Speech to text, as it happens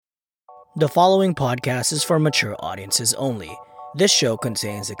The following podcast is for mature audiences only. This show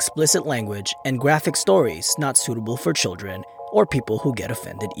contains explicit language and graphic stories not suitable for children or people who get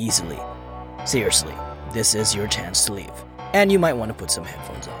offended easily. Seriously, this is your chance to leave. And you might want to put some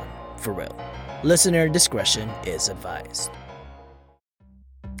headphones on. For real. Listener discretion is advised.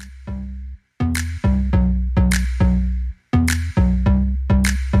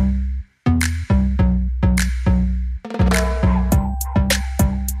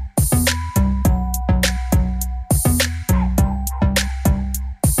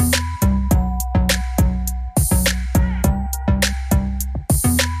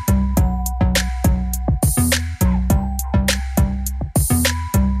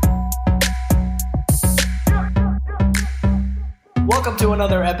 Welcome to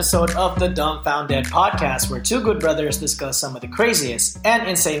another episode of the Dumbfounded podcast, where two good brothers discuss some of the craziest and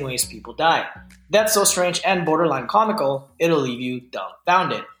insane ways people die. That's so strange and borderline comical, it'll leave you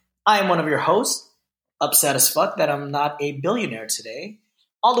dumbfounded. I am one of your hosts, upset as fuck that I'm not a billionaire today.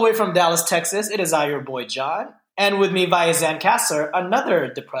 All the way from Dallas, Texas, it is I, your boy John. And with me via Zencastr,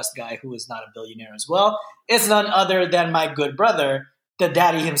 another depressed guy who is not a billionaire as well, is none other than my good brother, the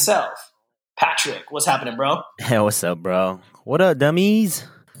daddy himself, Patrick. What's happening, bro? Hey, what's up, bro? What up, dummies?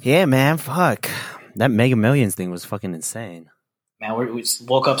 Yeah, man, fuck. That Mega Millions thing was fucking insane. Man, we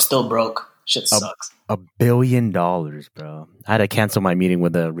woke up still broke. Shit sucks. $1 billion, bro. I had to cancel my meeting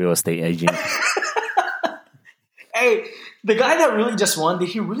with a real estate agent. Hey, the guy that really just won, did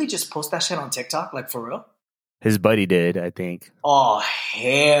he really just post that shit on TikTok? Like, for real? His buddy did, I think. Oh,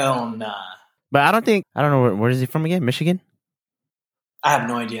 hell nah. But I don't know, where is he from again? Michigan? I have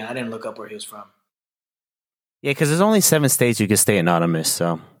no idea. I didn't look up where he was from. Yeah, because there's only 7 states you can stay anonymous,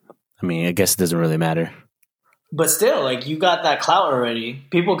 so, I mean, I guess it doesn't really matter. But still, like, you got that clout already.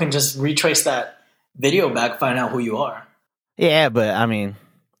 People can just retrace that video back, find out who you are. Yeah, but, I mean,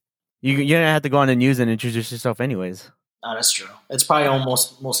 you don't have to go on the news and introduce yourself anyways. Oh, that's true. It's probably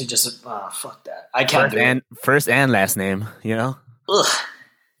mostly just, fuck that. I can't do it. First and last name, you know? Ugh.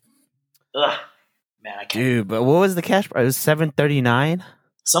 Man, I can't. Dude, but what was the cash price? It was $739?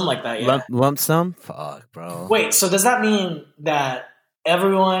 Something like that, yeah. Lump sum? Fuck, bro. Wait, so does that mean that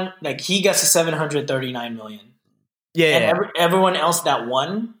everyone, like, he gets a $739 million? Yeah. And everyone else that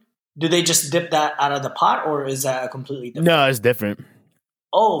won, do they just dip that out of the pot, or is that a completely different? No, it's different.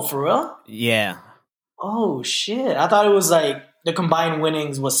 Oh, for real? Yeah. Oh, shit. I thought it was like the combined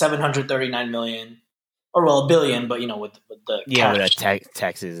winnings was $739 million. Or, well, $1 billion, but, you know, with the yeah, cash. with the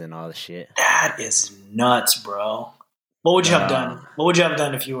taxes and all the shit. That is nuts, bro. What would you have done? What would you have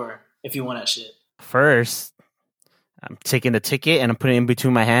done if you won that shit? First, I'm taking the ticket and I'm putting it in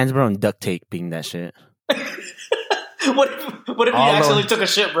between my hands, bro, and duct taping that shit. What if you actually took a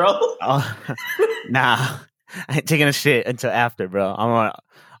shit, bro? Nah, I ain't taking a shit until after, bro.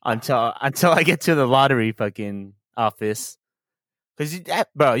 Until I get to the lottery fucking office. Because,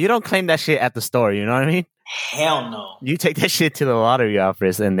 bro, you don't claim that shit at the store, you know what I mean? Hell no. You take that shit to the lottery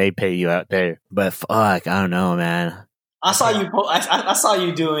office and they pay you out there. But fuck, I don't know, man. I saw you. I saw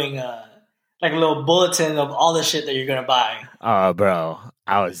you doing like a little bulletin of all the shit that you're gonna buy. Oh, bro,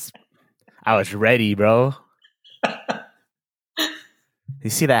 I was ready, bro.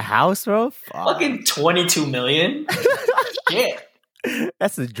 You see that house, bro? Fucking $22 million. Shit,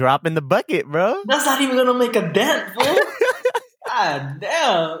 that's a drop in the bucket, bro. That's not even gonna make a dent, fool. God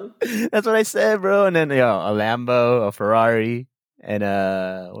damn. That's what I said, bro. And then a Lambo, a Ferrari. And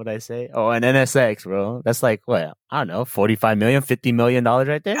what did I say? Oh, an NSX, bro. That's like what? I don't know, $45 million, $50 million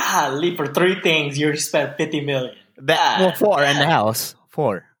right there. Golly, for 3 things, you already spent $50 million. Well, 4 and the house.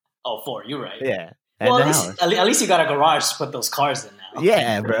 4. Oh, 4. You're right. Yeah. Well, at least you got a garage to put those cars in now.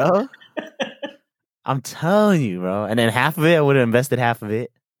 Yeah, bro. I'm telling you, bro. And then half of it, I would have invested half of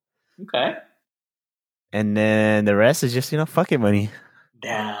it. Okay. And then the rest is just fucking money.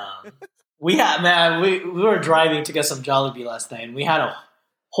 Damn. We were driving to get some Jollibee last night, and we had a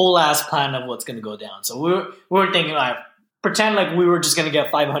whole ass plan of what's going to go down. So we were thinking, like, pretend like we were just going to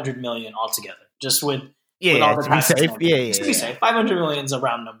get $500 million altogether, just with all the taxes. Safe. Yeah, just to be safe. $500 million is a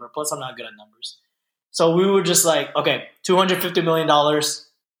round number. Plus, I'm not good at numbers. So we were just like, okay, $250 million,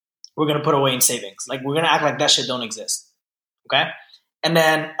 we're going to put away in savings. Like, we're going to act like that shit don't exist. Okay? And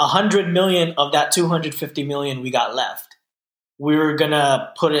then $100 million of that $250 million we got left, we were going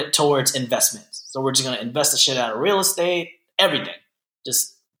to put it towards investments. So we're just going to invest the shit out of real estate, everything.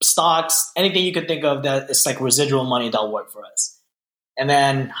 Just stocks, anything you could think of that is like residual money that'll work for us. And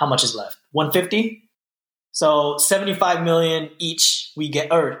then how much is left? 150? So 75 million each we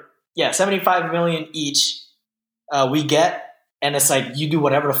get, 75 million each we get. And it's like, you do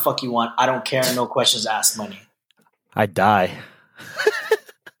whatever the fuck you want. I don't care. No questions asked money. I die.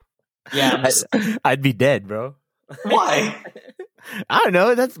 Yeah, I'm just, I'd be dead, bro. why? I don't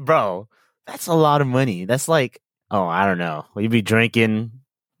know. That's a lot of money. That's like, oh, I don't know. You'd be drinking.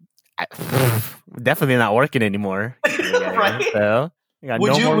 Definitely not working anymore. Right? So, I got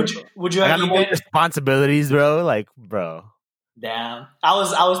Would no you more. would you I have got no more even? responsibilities, bro. Like, bro. Damn. I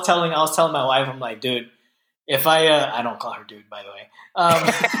was telling my wife, I'm like, dude, if I don't call her dude, by the way.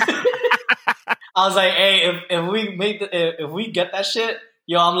 I was like, hey, if we get that shit,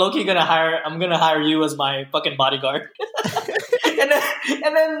 yo, I'm gonna hire you as my fucking bodyguard.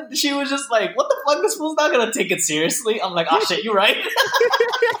 and then she was just like, what the fuck? This fool's not gonna take it seriously. I'm like, oh shit, you're right.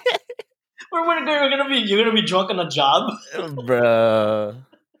 You're gonna be drunk on a job, Bro.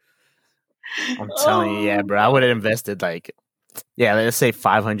 I'm telling you, yeah, bro. I would have invested let's say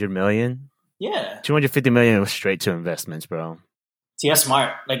 500 million. Yeah. 250 million was straight to investments, bro. See, that's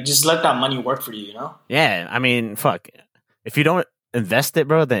smart. Like, just let that money work for you, you know? Yeah, I mean, fuck. If you don't invest it,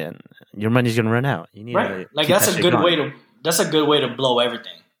 bro, then your money's gonna run out. You need Right. to Like, keep that's that a shit good going. way to blow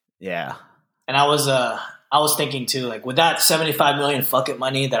everything. Yeah. And I was thinking too, like, with that 75 million fuck it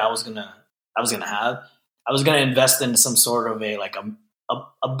money that I was gonna have, I was gonna invest in some sort of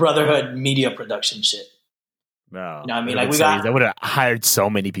a brotherhood media production shit. Bro. You know what I mean? Like I would have hired so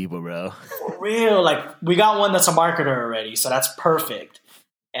many people, bro. For real, like, we got one that's a marketer already, so that's perfect.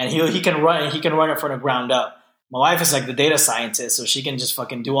 And he can run it from the ground up. My wife is like the data scientist, so she can just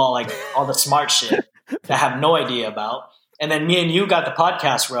fucking do all the smart shit that I have no idea about. And then me and you got the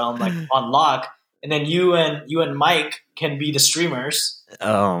podcast realm like on lock. And then you and Mike can be the streamers.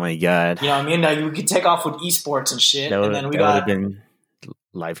 Oh my god. You know what I mean? Now we could take off with esports and shit. That And then we got would have been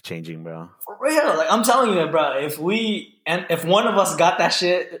life changing, bro. for real. Like, I'm telling you, bro. If one of us got that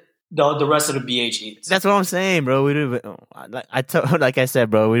shit, the rest of the BH eats. That's what I'm saying, bro. We'd have like I said,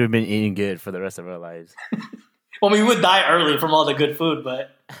 bro, we'd have been eating good for the rest of our lives. Well, we would die early from all the good food, but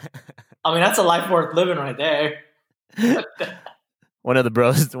I mean, that's a life worth living right there. One of the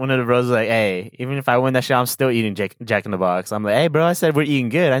bros was like, hey, even if I win that shit, I'm still eating Jack in the Box. I'm like, hey, bro, I said we're eating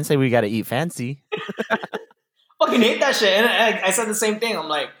good. I didn't say we got to eat fancy. Fucking hate that shit. And I said the same thing. I'm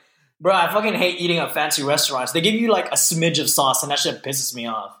like, bro, I fucking hate eating at fancy restaurants. They give you like a smidge of sauce, and that shit pisses me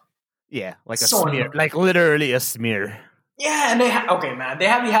off. Yeah, like a So smear. annoying. Like literally a smear. Yeah, and they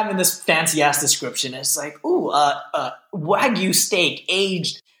have you having this fancy ass description. It's like, ooh, Wagyu steak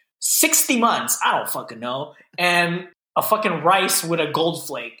aged 60 months. I don't fucking know. And a fucking rice with a gold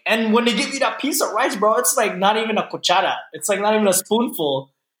flake. And when they give you that piece of rice, bro, it's like not even a cuchara. It's like not even a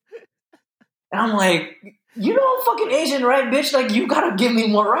spoonful. And I'm like, you know, fucking Asian, right, bitch? Like, you gotta give me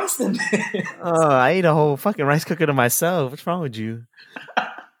more rice than this. Oh, I ate a whole fucking rice cooker to myself. What's wrong with you?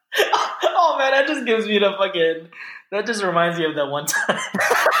 Oh man, that just gives me that just reminds me of that one time.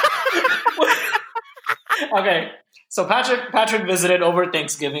 Okay, so Patrick visited over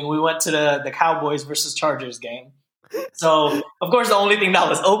Thanksgiving. We went to the Cowboys versus Chargers game. So of course the only thing that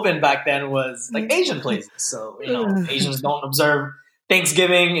was open back then was like Asian places. So, you know, Asians don't observe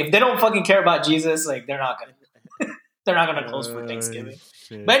Thanksgiving. If they don't fucking care about Jesus, like they're not gonna close for Thanksgiving.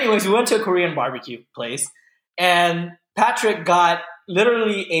 Shit. But anyways, we went to a Korean barbecue place, and Patrick got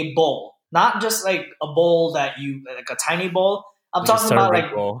literally a bowl, not just like a bowl like a tiny bowl. I'm Like a talking about serving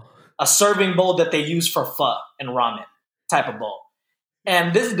like bowl. a serving bowl that they use for pho and ramen type of bowl.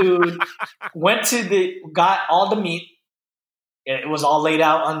 And this dude got all the meat. It was all laid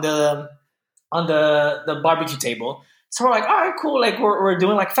out on the barbecue table. So we're like, all right, cool. Like we're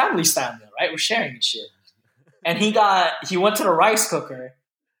doing like family style meal, right? We're sharing and shit. And he went to the rice cooker,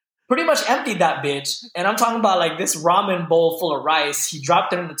 pretty much emptied that bitch. And I'm talking about like this ramen bowl full of rice. He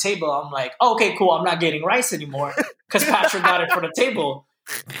dropped it on the table. I'm like, oh, okay, cool. I'm not getting rice anymore because Patrick got it for the table.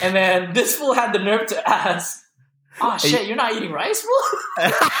 And then this fool had the nerve to ask, oh shit, you're not eating rice, fool?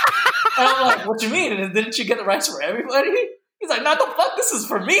 And I'm like, what you mean? And didn't you get the rice for everybody? He's like, no, the fuck, this is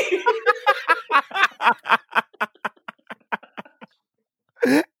for me.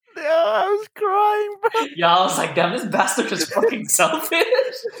 Yo, I was crying, bro. Yeah, I was like, damn, this bastard is fucking selfish.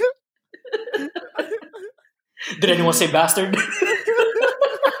 Did anyone say bastard?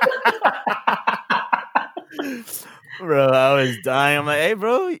 Bro, I was dying. I'm like, hey,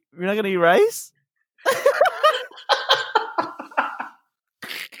 bro, you're not gonna eat rice?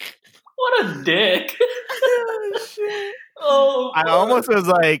 What a dick. Oh, shit. Oh, I almost was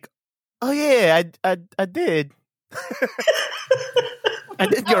like, oh yeah, I did. I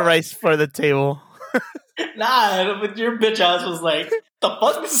did get rice for the table. nah, but your bitch ass was like, the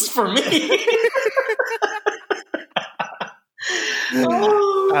fuck, this is for me.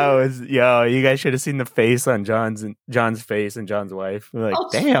 Oh. I was, you guys should have seen the face on John's face and John's wife. We're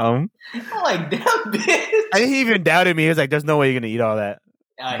like, damn. I'm like, damn, bitch. I think he even doubted me. He was like, there's no way you're gonna eat all that.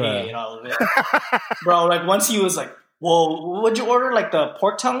 He Bruh. ate all of it. Bro, like once he was like, whoa, what'd you order? Like the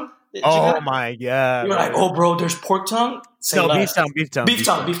pork tongue? Did you Oh get? my god! You were like, oh, bro, there's pork tongue? Say No, less. beef tongue.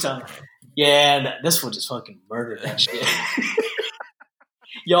 Beef tongue. Yeah, and this fool just fucking murdered that shit.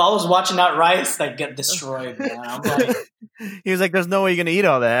 Yo, I was watching that rice like get destroyed, man. I'm like, He was like, "There's no way you're gonna eat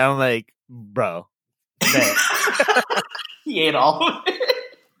all that." I'm like, "Bro, bet." he ate all of it,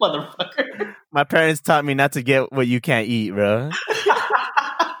 motherfucker. My parents taught me not to get what you can't eat, bro.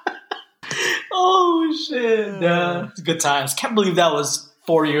 Oh shit, yeah, it's good times. Can't believe that was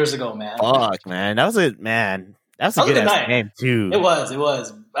 4 years ago, man. Fuck, man, that was a good good night. game too. It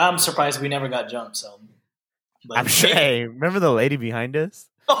was. I'm surprised we never got jumped. So, but I'm sure. Hey, remember the lady behind us?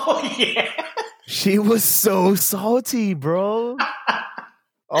 Oh yeah. She was so salty, bro.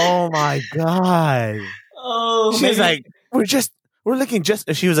 Oh my god. Oh, She's like, we're looking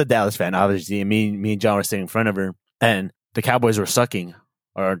just. She was a Dallas fan, obviously. And me and John were sitting in front of her, and the Cowboys were sucking,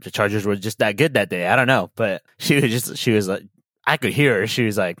 or the Chargers were just that good that day. I don't know, but she was like, I could hear her. She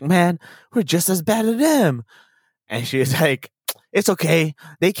was like, "Man, we're just as bad as them," and she was like, "It's okay.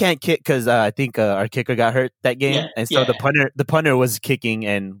 They can't kick because I think our kicker got hurt that game, Yeah, and so yeah. the punter was kicking,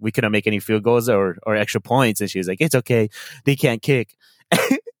 and we couldn't make any field goals or extra points." And she was like, "It's okay. They can't kick."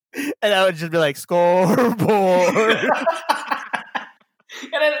 And I would just be like, "Scoreboard."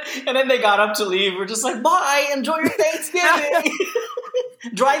 And then they got up to leave. We're just like, bye, enjoy your Thanksgiving.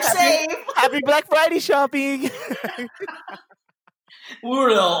 Drive safe. Happy Black Friday shopping. We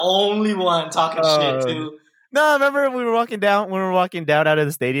were the only one talking shit too. No, I remember we were walking down out of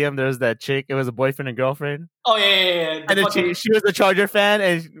the stadium. There was that chick. It was a boyfriend and girlfriend. Oh yeah. And then she was a Charger fan,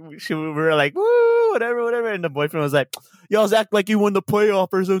 and we were like, "Woo, whatever." And the boyfriend was like, "Y'all act like you won the playoff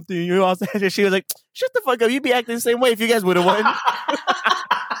or something." And she was like, "Shut the fuck up! You'd be acting the same way if you guys would have won."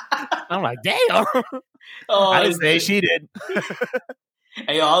 I'm like, "Damn." Oh, I didn't say she did.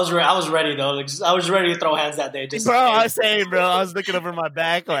 Hey, yo, I was ready though. Like, I was ready to throw hands that day. Just Bro, I was saying, bro, I was looking over my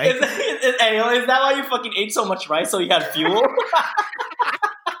back like, Hey, yo, is that why you fucking ate so much rice so you had fuel?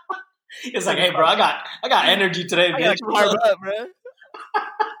 It's like, hey, bro, I got energy today, I bitch. gotta carb up, bro.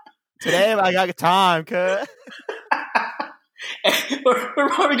 Today I got time, cuz. We're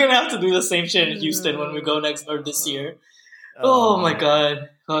probably gonna have to do the same shit in Houston when we go next or this year. Oh my god,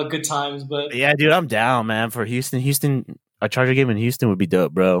 good times. But Yeah, dude, I'm down, man. For Houston, a Charger game in Houston would be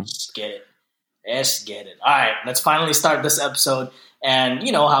dope, bro. let's get it. All right, let's finally start this episode. And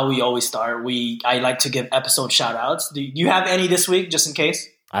you know how we always start. I like to give episode shout outs. Do you have any this week, just in case?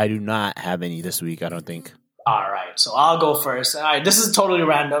 I do not have any this week, I don't think. All right, so I'll go first. All right, this is totally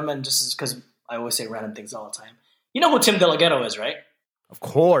random, and just is because I always say random things all the time. You know who Tim DeLaGhetto is, right? Of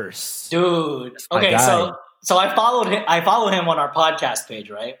course. Dude. my Okay, guy. so I followed him. I follow him on our podcast page,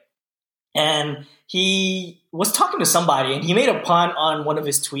 right? And he was talking to somebody, and he made a pun on one of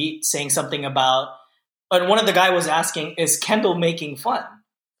his tweets, saying something about. And one of the guy was asking, "Is Kendall making fun?"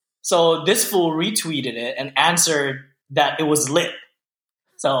 So this fool retweeted it and answered that it was lit.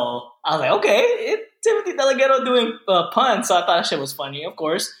 So I was like, okay, Timothy DeLaGhetto doing puns. So I thought that shit was funny. Of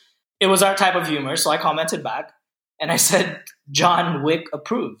course, it was our type of humor. So I commented back, and I said, "John Wick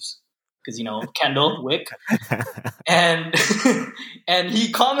approves." Because, you know, Kendall, Wick. And and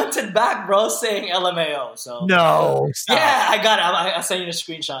he commented back, bro, saying LMAO. So No. Stop. yeah, I got it. I sent you a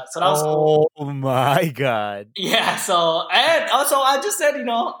screenshot. So that was cool. Oh my god. Yeah, so and also I just said, you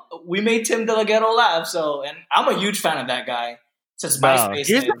know, we made Tim DeLaGhetto laugh. So, and I'm a huge fan of that guy since Bro, MySpace.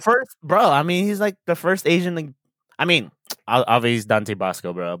 he's the first, bro. I mean, he's like the first Asian. Like, I mean, obviously he's Dante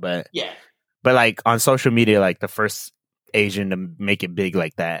Bosco, bro. But Yeah. like on social media, like the first Asian to make it big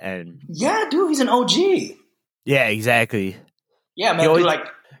like that. And Yeah, dude, he's an OG. yeah, exactly. Yeah, man, He always- dude, like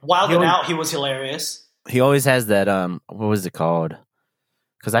Wild he and always- Out, he was hilarious. He always has that. What was it called?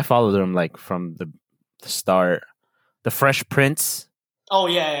 Because I followed him like from the start. The Fresh Prince. Oh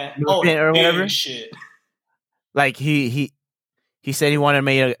yeah. You Oh, know, or big whatever? shit. Like he said he wanted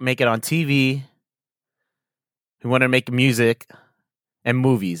to make it on TV. He wanted to make music and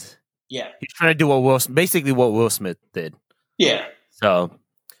movies. Yeah. He's trying to do what Will Smith did. Yeah. So,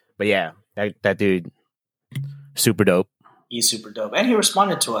 but yeah, that dude, super dope. He's super dope. And he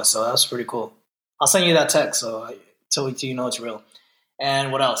responded to us, so that was pretty coll. I'll send you that text so you know it's real.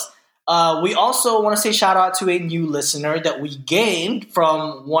 And what else? We also want to say shout out to a new listener that we gained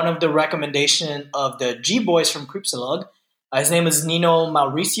from one of the recommendation of the G Boys from Cripsilog. His name is Nino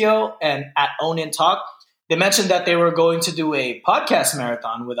Mauricio, and at Own and Talk, they mentioned that they were going to do a podcast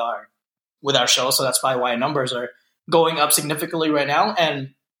marathon with our show, so that's probably why numbers are going up significantly right now.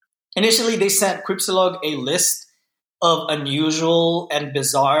 And initially, they sent Cripsilog a list of unusual and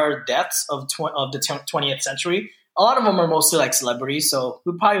bizarre deaths of the 20th century. a lot of them are mostly like celebrities, so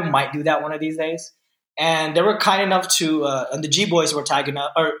we probably might do that one of these days. And they were kind enough to, and the G Boys were kind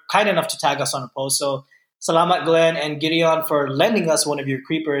enough to tag us on a post. So Salamat Glenn and Gideon for lending us one of your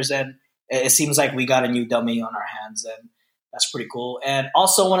creepers, and it seems like we got a new dummy on our hands, and that's pretty cool. And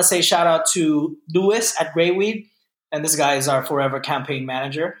also want to say shout out to Lewis at Greyweed, and this guy is our forever campaign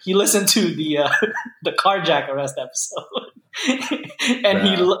manager. He listened to the the carjack arrest episode, and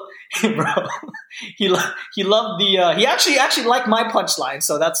he loved the he actually liked my punchline,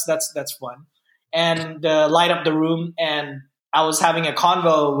 so that's fun. And light up the room. And I was having a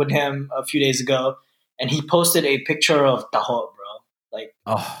convo with him a few days ago, and he posted a picture of Taho, bro. Like,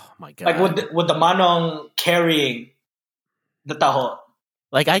 oh my god, like with the manong carrying the Taho.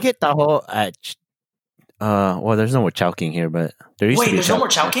 Like I get Taho at well, there's no more chowking here, but there used to be. Wait, there's no more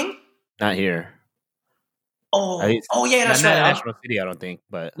chowking? Not here. Oh, yeah, that's right. National City, I don't think,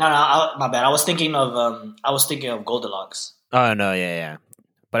 but no, my bad. I was thinking of Goldilocks. Oh no, yeah.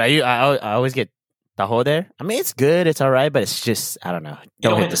 But I always get Taho there. I mean, it's good, it's all right, but it's just I don't know.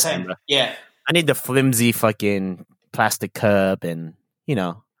 Don't hit the same. Yeah, I need the flimsy fucking plastic cup and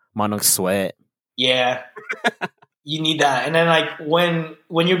manong sweat. Yeah, you need that. And then like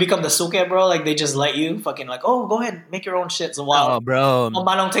when you become the suke, bro, like they just let you fucking like, oh, go ahead, make your own shit. So wow, bro,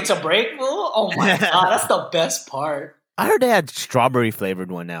 manong takes a break. Oh my god, that's the best part. I heard they had strawberry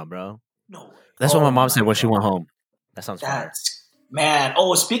flavored one now, bro. No way. That's what my mom said when she went home. That sounds fire. Man,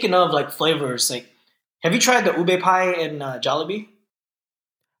 speaking of like flavors, like, have you tried the ube pie in Jollibee?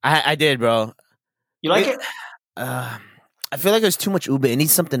 I did, bro. You like it? I feel like there's too much ube. It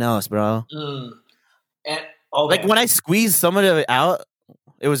needs something else, bro. And like when I squeezed some of it out,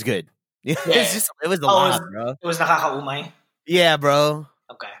 it was good. Yeah. It was a lot, bro. It was nakakaumay. Yeah, bro.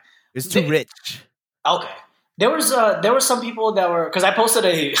 Okay. It's too rich. Okay. There were some people that were, because I posted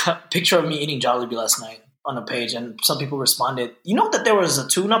a picture of me eating Jollibee last night on a page, and some people responded, you know that there was a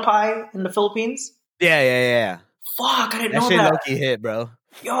tuna pie in the Philippines? Yeah. Fuck, I didn't know that. That shit low-key hit, bro.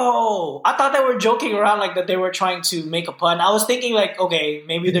 Yo, I thought they were joking around, like that they were trying to make a pun. I was thinking like, okay,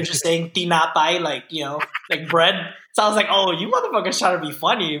 maybe they're just saying tinapay, like, like bread. So I was like, oh, you motherfuckers trying to be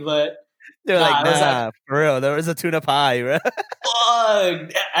funny, but they're nah, for real, there was a tuna pie, bro.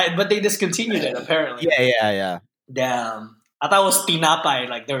 But they discontinued it, apparently. Yeah. Damn. I thought it was tinapay,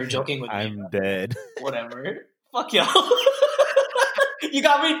 like they were joking with me. I'm dead. Whatever. Fuck y'all. You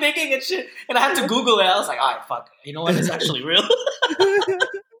got me thinking and shit. And I had to Google it. I was like, alright, fuck. You know what? It's actually real.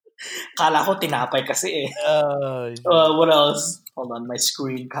 Kala ko tinapay kasi eh. What else? Hold on, my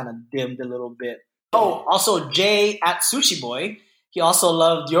screen kind of dimmed a little bit. Oh, also Jay at Sushi Boy. He also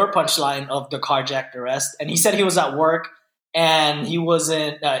loved your punchline of the carjacked arrest. And he said he was at work and he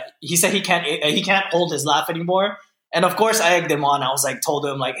wasn't, he said he can't hold his laugh anymore. And of course, I egged him on. I was like, told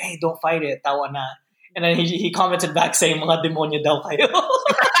him like, hey, don't fight it. Tawa na. And then he commented back saying, mga demonyo daw kayo.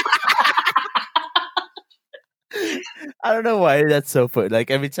 I don't know why that's so funny.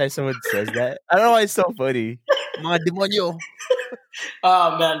 Like every time someone says that, I don't know why it's so funny. Mga demonyo.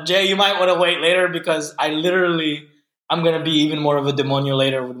 Oh man, Jay, you might want to wait later because I'm gonna be even more of a demonyo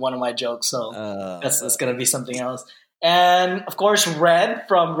later with one of my jokes. So that's gonna be something else. And of course, Red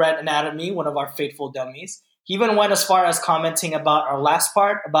from Red Anatomy, one of our faithful dummies. He even went as far as commenting about our last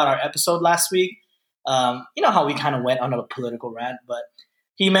part, about our episode last week. You know how we kind of went on a political rant, but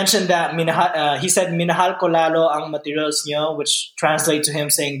he mentioned that he said, minahal ko lalo ang materials niyo, which translates to him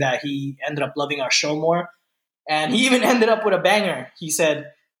saying that he ended up loving our show more. And he even ended up with a banger. He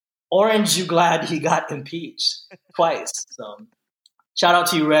said, Orange, you glad he got impeached twice. So shout out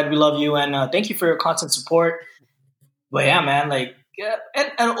to you, Red. We love you. And thank you for your constant support. But yeah, man, like,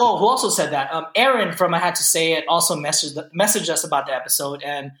 and who also said that? Aaron from I Had to Say It also messaged us about the episode.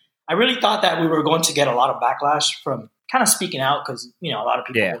 And I really thought that we were going to get a lot of backlash from kind of speaking out because, a lot of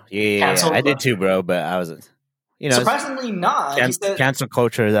people canceled. I did too, bro, but I wasn't. Surprisingly not. Cancel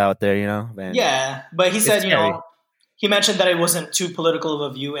culture is out there, man. Yeah, but he said, he mentioned that it wasn't too political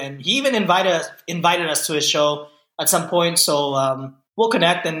of a view, and he even invited us to his show at some point. So we'll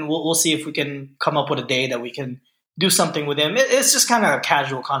connect and we'll see if we can come up with a day that we can do something with him. It's just kind of a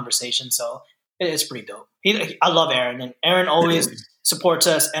casual conversation, so it's pretty dope. I love Aaron, and Aaron always supports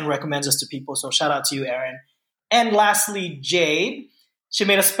us and recommends us to people. So shout out to you, Aaron. And lastly, Jade. She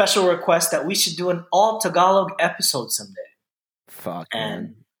made a special request that we should do an all Tagalog episode someday. Fuck, and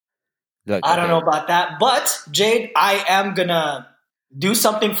man. Look, I don't know about that, but Jade, I am gonna do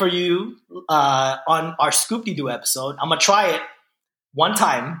something for you on our Scoop-de-Doo episode. I'm gonna try it one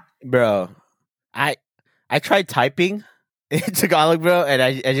time, bro. I tried typing in Tagalog, bro, and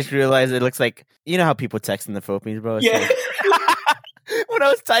I just realized it looks like how people text in the Philippines, bro. It's yeah. Like, when I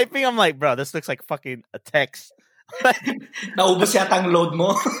was typing, I'm like, bro, this looks like fucking a text Naubos yata ang load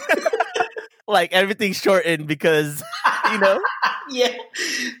mo. Like everything's shortened because you know Yeah.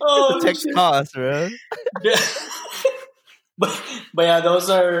 Oh, the text shit. costs, bro. but yeah, those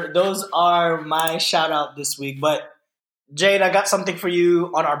are my shout out this week. But Jade, I got something for you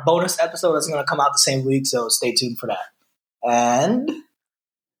on our bonus episode that's going to come out the same week, so stay tuned for that. And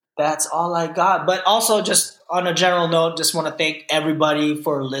that's all I got. But also, just on a general note, just want to thank everybody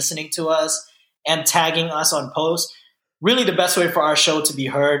for listening to us and tagging us on posts. Really, the best way for our show to be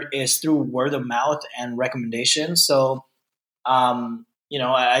heard is through word of mouth and recommendations. So,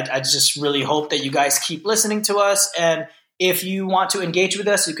 I just really hope that you guys keep listening to us. And if you want to engage with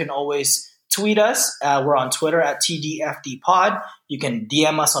us, you can always tweet us. We're on Twitter at TDFDpod. You can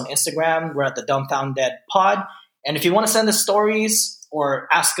DM us on Instagram. We're at the Dumbfounded Pod. And if you want to send us stories or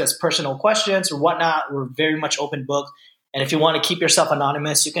ask us personal questions or whatnot, we're very much open book. And if you want to keep yourself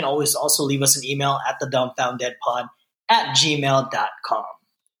anonymous, you can always also leave us an email at thedumbfoundedpod@gmail.com.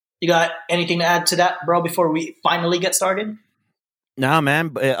 You got anything to add to that, bro, before we finally get started? No, man.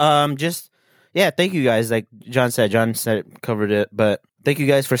 But, thank you guys. Like John said, covered it. But thank you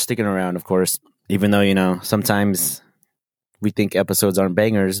guys for sticking around, of course. Even though, sometimes we think episodes aren't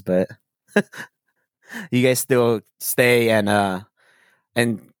bangers, but you guys still stay and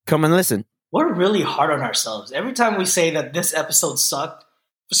come and listen. We're really hard on ourselves. Every time we say that this episode sucked,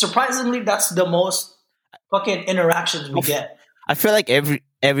 surprisingly, that's the most fucking interactions we get. I feel like every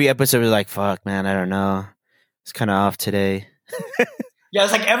episode is like, fuck, man, I don't know. It's kind of off today. Yeah,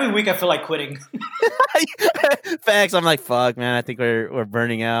 it's like every week I feel like quitting. Facts. I'm like, fuck, man. I think we're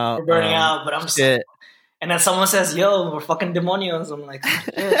burning out. We're burning out, but I'm just. And then someone says, "Yo, we're fucking demonios." I'm like,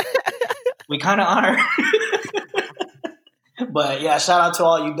 shit. We kind of are. But yeah, shout out to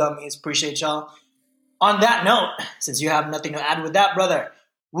all you dummies. Appreciate y'all. On that note, since you have nothing to add with that, brother,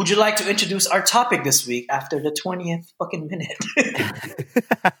 would you like to introduce our topic this week after the 20th fucking minute?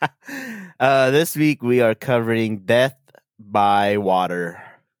 This week we are covering death by water.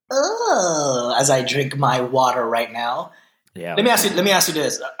 Oh, as I drink my water right now. Yeah. Let me ask you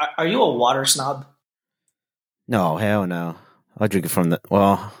this: Are you a water snob? No, hell no. I'll drink it from the.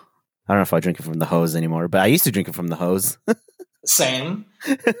 Well, I don't know if I drink it from the hose anymore, but I used to drink it from the hose. Same.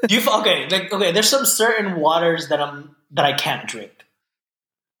 Okay? There's some certain waters that I can't drink.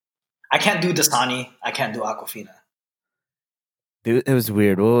 I can't do Dasani. I can't do Aquafina. Dude, it was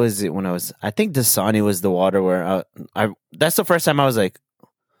weird. What was it when I was? I think Dasani was the water where I. That's the first time I was like,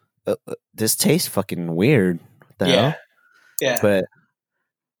 this tastes fucking weird. What the hell? Yeah. But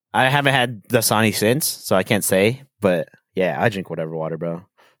I haven't had Dasani since, so I can't say. But yeah, I drink whatever water, bro.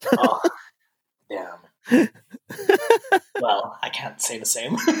 Oh, damn. Well, I can't say the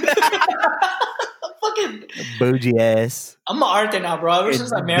same. Fucking bougie ass. I'm an arte now, bro. Ever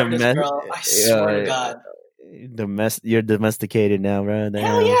since I married this girl, I swear to God. You're domesticated now, bro.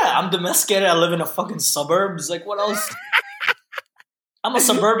 Hell yeah, I'm domesticated. I live in a fucking suburbs. Like, what else? I'm a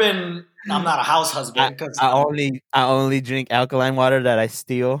suburban. I'm not a house husband. I only drink alkaline water that I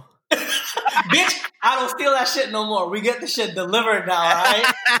steal. Bitch, I don't steal that shit no more. We get the shit delivered now, alright?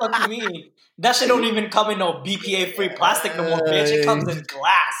 What you mean? That shit don't even come in no BPA free plastic no more, bitch. It comes in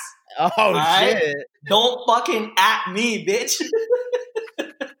glass. Oh, right? Shit. Don't fucking at me, bitch.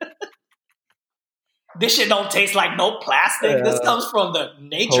 This shit don't taste like no plastic. This comes from the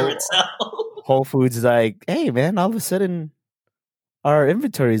nature itself. Whole Foods is like, hey, man, all of a sudden, our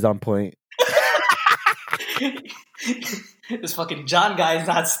inventory is on point. This fucking John guy is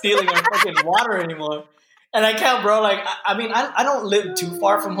not stealing our fucking water anymore. And I can't, bro. Like, I don't live too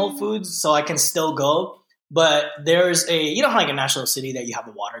far from Whole Foods, so I can still go. But there's how like in National City that you have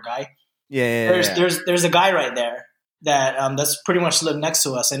a water guy. Yeah. There's a guy right there that's pretty much live next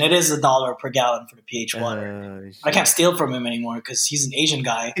to us, and it is $1 per gallon for the pH water. I can't steal from him anymore because he's an Asian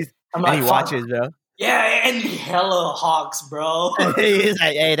guy. I'm like, he watches, bro. Yeah, and he hella hawks, bro. He's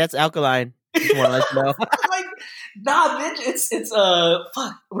like, hey, that's alkaline. Just want to let you know. I'm like, nah, bitch, it's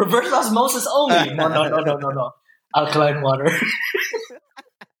reverse osmosis only. No. Alkaline water.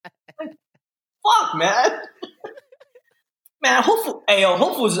 Fuck, man. Man,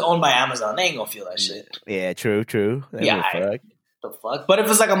 Whole Foods is owned by Amazon. They ain't gonna feel that shit. Yeah, true. The fuck? But if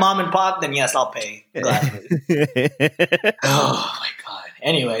it's like a mom and pop, then yes, I'll pay. Oh my god.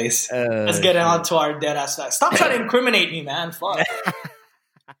 Anyways, let's get on to our dead ass facts. Stop trying to incriminate me, man. Fuck.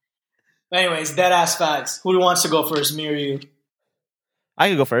 Anyways, dead ass facts. Who wants to go first, me or you? I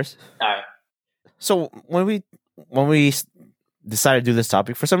can go first. All right. So when we decided to do this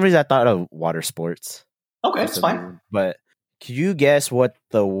topic, for some reason I thought of water sports. Okay, it's fine. But can you guess what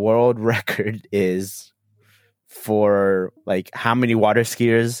the world record is for like how many water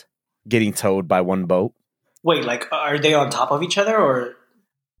skiers getting towed by one boat? Wait, like, are they on top of each other or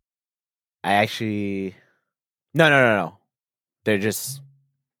I actually no. They're just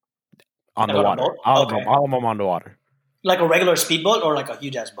on like the on a water. boat? Okay. All of them on the water. Like a regular speedboat or like a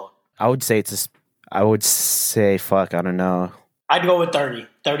huge ass boat? I would say I would say fuck. I don't know. I'd go with 30.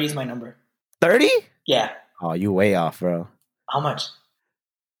 30 is my number. 30? Yeah. Oh, you way off, bro. How much?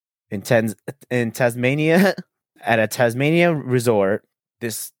 In Tasmania, at a Tasmania resort,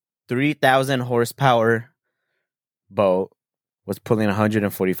 this 3,000 horsepower boat was pulling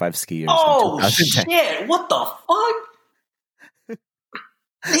 145 skiers. Oh, in 2010. shit. What the fuck?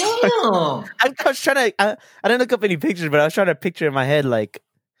 Damn. I was trying to. I didn't look up any pictures, but I was trying to picture in my head, like,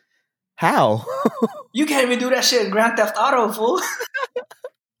 how? You can't even do that shit in Grand Theft Auto, fool.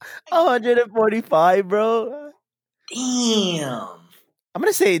 145, bro. Damn. I'm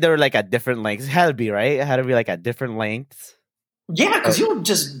gonna say they were like at different lengths. It had to be, right? It had to be like at different lengths. Yeah, because you would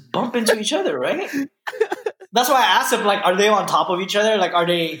just bump into each other, right? That's why I asked if, like, are they on top of each other? Like, are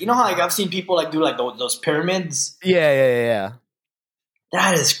they, you know how, like, I've seen people, like, do, like, those pyramids? Yeah.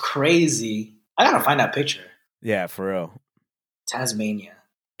 That is crazy. I gotta find that picture. Yeah, for real. Tasmania.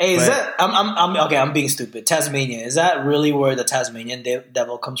 Hey, is that, I'm okay, I'm being stupid. Tasmania, is that really where the Tasmanian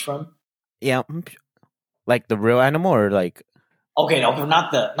devil comes from? Yeah. Like the real animal or like... Okay, no,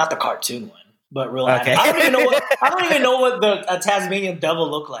 not the cartoon one, but real Okay. animal. I don't even know what a Tasmanian devil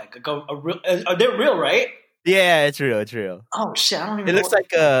look like. A real, are they real, right? Yeah, it's real. It's real. Oh shit, I don't even It know. looks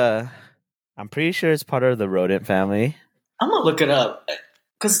like I'm pretty sure it's part of the rodent family. I'm gonna look it up.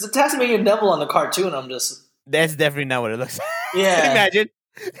 Because the Tasmanian devil on the cartoon, I'm just... That's definitely not what it looks like. Yeah. Imagine.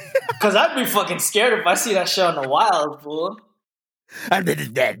 Because I'd be fucking scared if I see that shit in the wild, fool.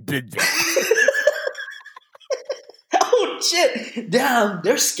 Oh, shit. Damn,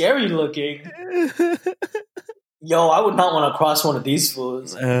 they're scary looking. Yo, I would not want to cross one of these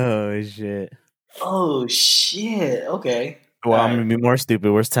fools. Oh, shit. Oh, shit. Okay. Well, All I'm going to be more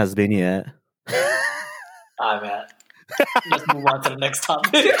stupid. Where's Tasmania at? All right, man. Let's move on to the next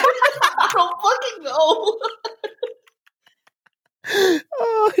topic. I don't fucking know.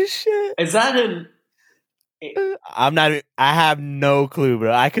 Oh, shit. Is that in... I have no clue,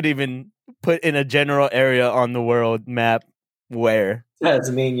 bro. I could even put in a general area on the world map where.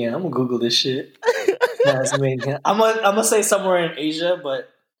 Tasmania. I'm gonna Google this shit. Tasmania. I'm gonna say somewhere in Asia, but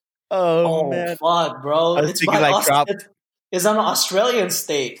Oh man, fuck, bro! I was thinking like drop. It's an Australian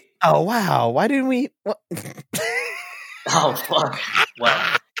state. Oh wow, why didn't we? What? Oh fuck!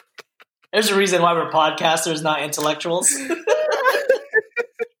 Well, there's a reason why we're podcasters, not intellectuals.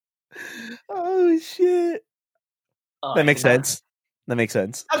 Oh shit! That makes sense. That makes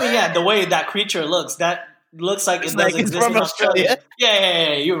sense. I mean, yeah, the way that creature looks, that looks like it does exist from in Australia. Australia.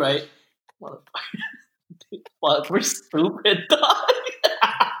 Yeah, you're right. Fuck, we're stupid, dog.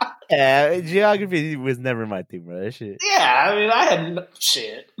 Yeah, geography was never my thing, bro. That shit. Yeah, I mean, I had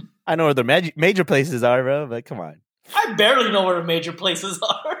shit. I know where the major places are, bro, but come on. I barely know where the major places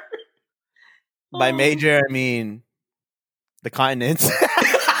are. By major, I mean the continents.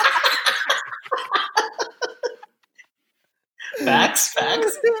 Facts.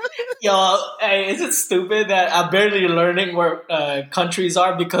 Yo, hey, is it stupid that I'm barely learning where countries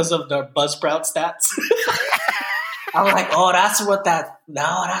are because of the Buzzsprout stats? I'm like, oh, that's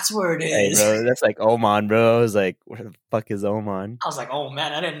where it is. Hey, bro, that's like Oman, bro. I was like, where the fuck is Oman? I was like, oh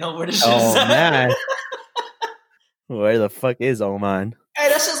man, I didn't know where this shit Oh is at. man, where the fuck is Oman? Hey,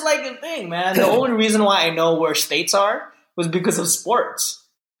 that's just like the thing, man. The only reason why I know where states are was because of sports.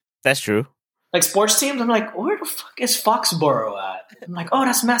 That's true. Like sports teams, I'm like, where the fuck is Foxborough at? I'm like, oh,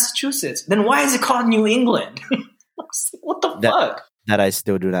 that's Massachusetts. Then why is it called New England? What the fuck? That I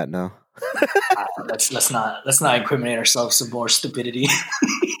still do not know. Let's not incriminate ourselves with more stupidity.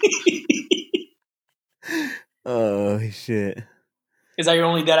 Oh shit! Is that your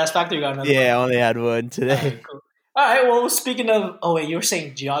only dead ass factor? You got another? Yeah, I one? only had one today. Okay, cool. All right. Well, speaking of, oh wait, you were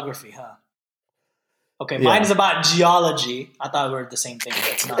saying geography, huh? Okay, Yeah. mine is about geology. I thought we were the same thing.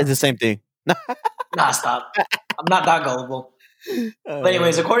 But it's not. It's the same thing. Nah, stop. I'm not that gullible. But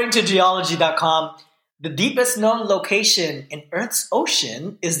anyways, according to geology.com, the deepest known location in Earth's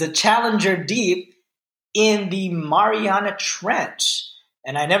ocean is the Challenger Deep in the Mariana Trench.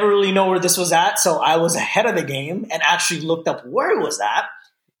 And I never really know where this was at, so I was ahead of the game and actually looked up where it was at.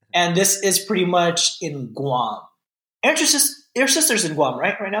 And this is pretty much in Guam. And your sister's in Guam,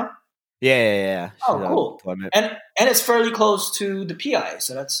 right now? Yeah. Oh, cool. And it's fairly close to the PI,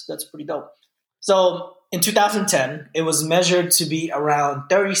 so that's pretty dope. So in 2010, it was measured to be around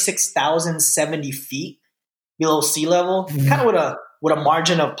 36,070 feet below sea level, kind of with a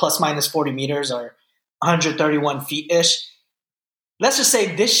margin of plus minus 40 meters or 131 feet ish. Let's just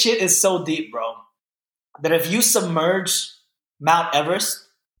say this shit is so deep, bro, that if you submerge Mount Everest,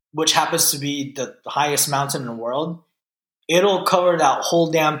 which happens to be the highest mountain in the world, it'll cover that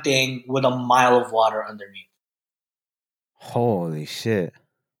whole damn thing with a mile of water underneath. Holy shit.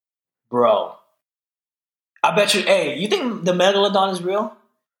 Bro. I bet you, hey, you think the megalodon is real?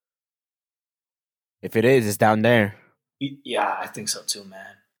 If it is, it's down there. Yeah, I think so too, man.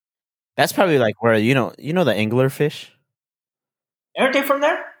 That's probably like where you know the anglerfish. Aren't they from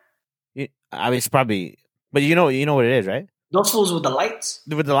there? I mean, it's probably, but you know what it is, right? Those fools with the lights?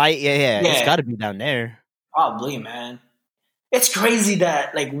 With the light, yeah. Yeah. It's got to be down there. Probably, man. It's crazy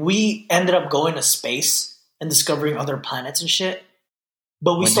that like we ended up going to space and discovering other planets and shit,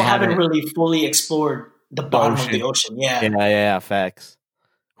 but we still haven't really fully explored the bottom of the ocean. Yeah, facts.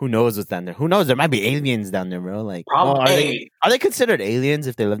 Who knows what's down there? Who knows? There might be aliens down there, bro. Like, probably. Are they considered aliens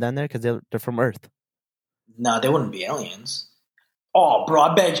if they live down there? Because they're from Earth. No, they wouldn't be aliens. Oh, bro,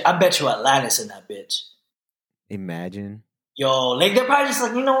 I bet you Atlantis in that bitch. Imagine. Yo, like they're probably just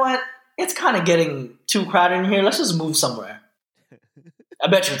like, you know what? It's kind of getting too crowded in here. Let's just move somewhere. I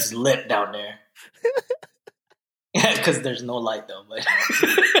bet you it's lit down there. Yeah, because there's no light though. But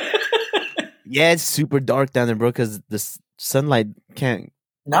yeah, it's super dark down there, bro. Because the sunlight can't.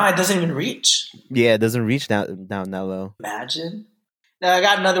 No, it doesn't even reach. Yeah, it doesn't reach down that low. Imagine. Now I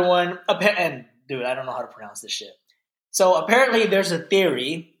got another one. And dude, I don't know how to pronounce this shit. So apparently, there's a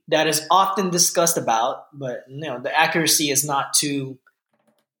theory that is often discussed about, but the accuracy is not too.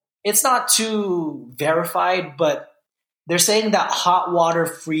 It's not too verified, but they're saying that hot water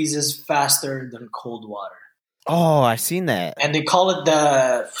freezes faster than cold water. Oh, I've seen that, and they call it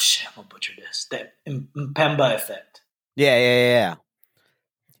I'm gonna butcher this. The Mpemba effect. Yeah.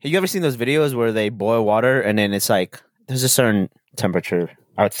 Have you ever seen those videos where they boil water and then it's like there's a certain temperature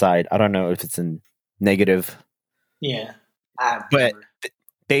outside? I don't know if it's in negative. Yeah, but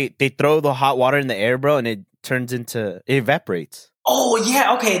they throw the hot water in the air, bro, and it evaporates. Oh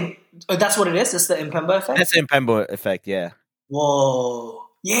yeah, okay, that's what it is. That's the Mpemba effect. That's the Mpemba effect. Yeah. Whoa.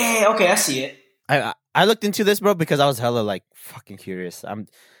 Yeah. Okay, I see it. I looked into this, bro, because I was hella like fucking curious. I'm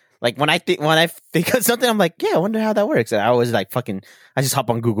like when I think of something, I'm like, yeah, I wonder how that works. And I was like, I just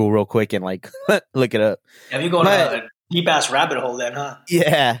hop on Google real quick and like look it up. Have you gone down a deep ass rabbit hole then, huh?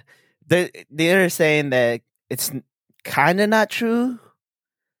 Yeah, they're saying that it's kind of not true,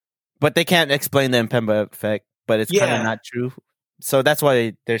 but they can't explain the Mpemba effect. But it's kind of not true, so that's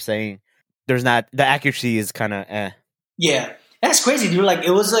why they're saying there's not the accuracy is kind of eh. Yeah, that's crazy, dude. Like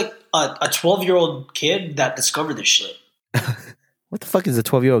it was like a 12-year-old kid that discovered this shit. What the fuck is a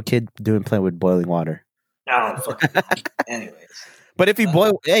 12-year-old kid doing playing with boiling water? I don't fucking know. Anyways. But if you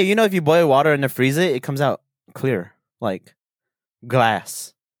if you boil water and then freeze it, it comes out clear, like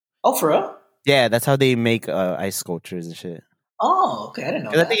glass. Oh, for real? Yeah, that's how they make ice sculptures and shit. Oh, okay, I didn't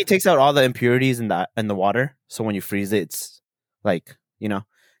know that. I think it takes out all the impurities in the water, so when you freeze it, it's like,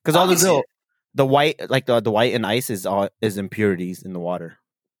 because all the white, like the white in ice is impurities in the water.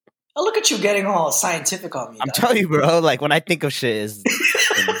 Oh, look at you getting all scientific on me. I'm telling you, bro. Like when I think of shit,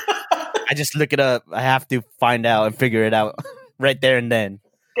 I just look it up. I have to find out and figure it out right there and then.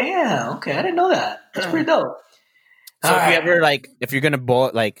 Damn. Okay, I didn't know that. That's pretty dope. So if you ever if you're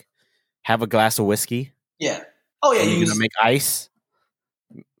gonna have a glass of whiskey. Yeah. Oh yeah. You're gonna make ice.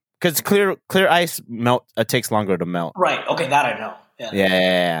 Because clear ice takes longer to melt. Right. Okay, that I know.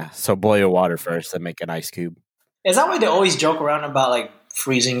 Yeah. So boil your water first and make an ice cube. Is that why they always joke around about like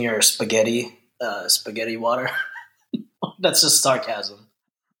freezing your spaghetti water? That's just sarcasm.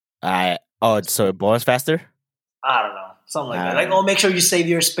 So it boils faster? I don't know. Something like that. Like, make sure you save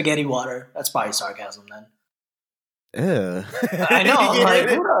your spaghetti water. That's probably sarcasm then. Ew. I know.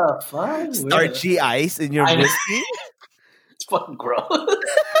 Like, what the fuck? Starchy ice in your whiskey? It's fucking gross.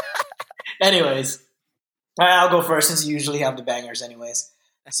 Anyways, I'll go first since you usually have the bangers anyways.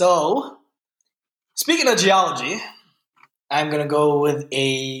 So, speaking of geology, I'm going to go with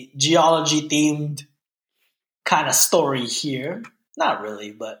a geology-themed kind of story here. Not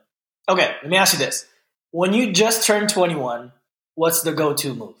really, but... Okay, let me ask you this. When you just turned 21, what's the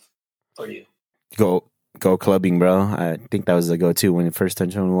go-to move for you? Go clubbing, bro. I think that was the go-to when you first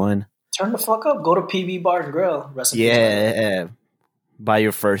turned 21. Turn the fuck up. Go to PB Bar and Grill. Yeah. Buy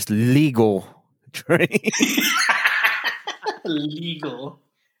your first legal drink. Legal.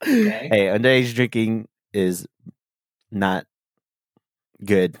 Okay. Hey, underage drinking is not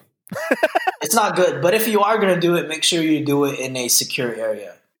good. It's not good, but if you are going to do it, make sure you do it in a secure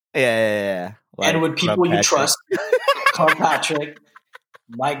area. Yeah. Like and with people you trust. Club Patrick.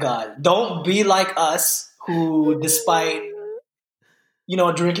 My God. Don't be like us who, despite,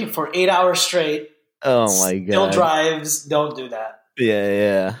 drinking for 8 hours straight, oh my God, still drives. Don't do that.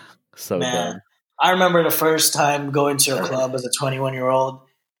 Yeah. So man. I remember the first time going to a club as a 21-year-old,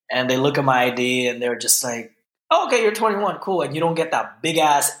 and they look at my ID and they're just like, oh, "Okay, you're 21, cool," and you don't get that big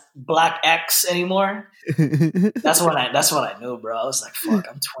ass black X anymore. That's when I knew, bro. I was like, "Fuck,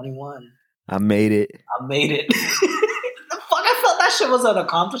 I'm 21. I made it. I made it." Fuck, I felt that shit was an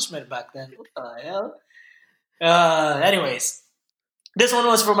accomplishment back then. What the hell? Anyways, this one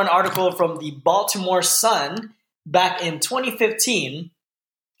was from an article from the Baltimore Sun back in 2015,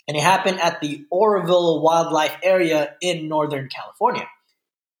 and it happened at the Oroville Wildlife Area in Northern California.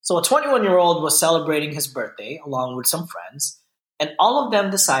 So a 21-year-old was celebrating his birthday along with some friends, and all of them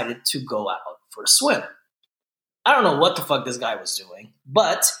decided to go out for a swim. I don't know what the fuck this guy was doing,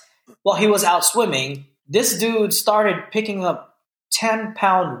 but while he was out swimming, this dude started picking up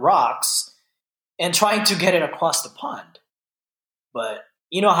 10-pound rocks and trying to get it across the pond. But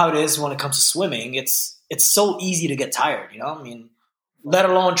you know how it is when it comes to swimming. It's so easy to get tired, you know? I mean, let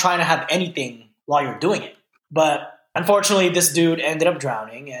alone trying to have anything while you're doing it. But unfortunately, this dude ended up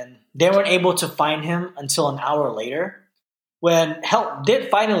drowning, and they weren't able to find him until an hour later. When help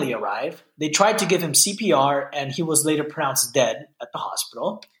did finally arrive, they tried to give him CPR, and he was later pronounced dead at the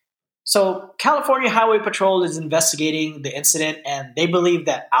hospital. So California Highway Patrol is investigating the incident, and they believe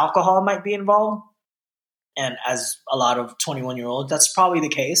that alcohol might be involved. And as a lot of 21-year-olds, that's probably the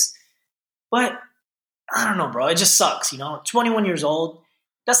case. But I don't know, bro. It just sucks, you know? 21 years old,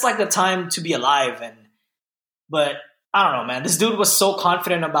 that's like the time to be alive. But I don't know, man. This dude was so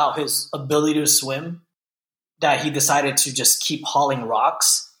confident about his ability to swim that he decided to just keep hauling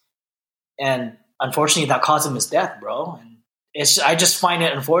rocks. And unfortunately, that caused him his death, bro. And I just find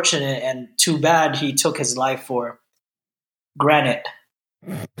it unfortunate and too bad he took his life for granite.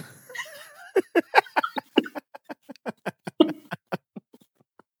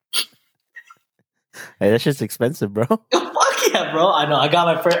 Hey, that's just expensive, bro. Fuck yeah, bro. I know.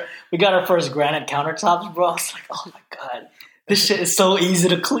 We got our first granite countertops, bro. I was like, oh my god, this shit is so easy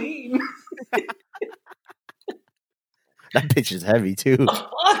to clean. That bitch is heavy too. Oh,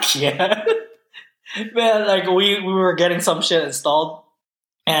 fuck yeah, man. Like we were getting some shit installed,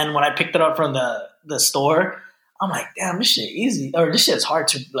 and when I picked it up from the store, I'm like, damn, this shit easy, or this shit's hard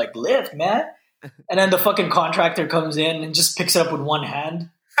to like lift, man. And then the fucking contractor comes in and just picks it up with one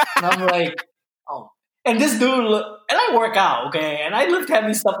hand, and I'm like, oh. And this dude and I work out, okay, and I lift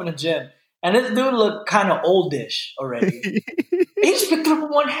heavy stuff in the gym, and this dude looked kind of oldish already. He just picked it up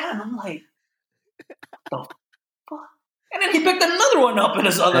with one hand. I'm like, the fuck? And then he picked another one up in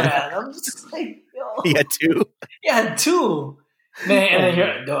his other hand. I'm just like, yo. He had two? Yeah, two. Man, and then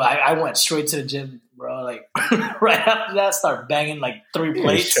here, I went straight to the gym, bro. Like, right after that, start banging like 3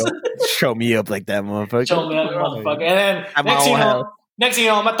 plates. Show me up like that, motherfucker. Show me up, motherfucker. And then next thing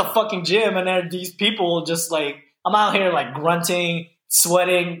you know, I'm at the fucking gym, and then these people just like, I'm out here like grunting,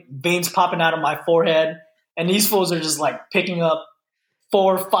 sweating, veins popping out of my forehead, and these fools are just like picking up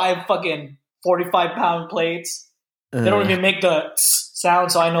 4 or 5 fucking 45-pound plates. They don't even make the sound,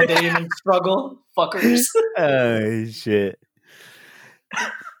 so I know they didn't even struggle. Fuckers. Oh, shit.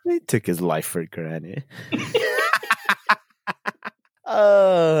 He took his life for granted.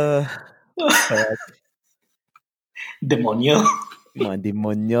 Demonio.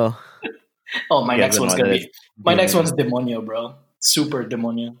 Demonio. Oh, my next one's Demonio, bro. Super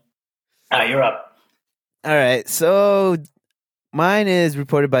Demonio. You're up. All right, so mine is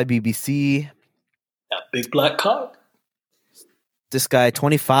reported by BBC. That big black cock. This guy,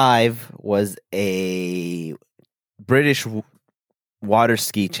 25, was a British water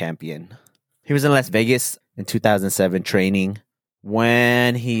ski champion. He was in Las Vegas in 2007 training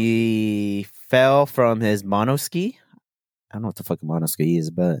when he fell from his monoski. I don't know what the fuck a monoski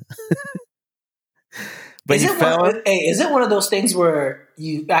is, but is it one of those things where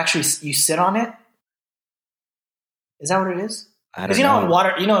you sit on it? Is that what it is? Because in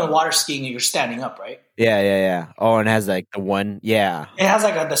water skiing, you're standing up, right? Yeah. Oh, and it has like the one, yeah. It has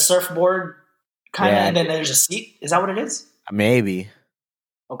like the surfboard kind of, and then there's a seat. Is that what it is? Maybe.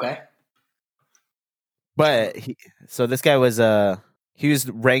 Okay. But so this guy was he was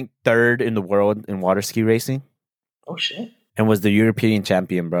ranked 3rd in the world in water ski racing. Oh shit. And was the European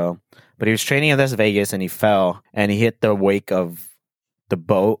champion, bro. But he was training in Las Vegas and he fell and he hit the wake of the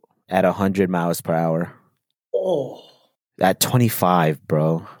boat at 100 miles per hour. Oh. At 25,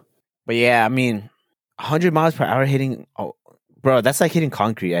 bro. But yeah, I mean, 100 miles per hour hitting, bro, that's like hitting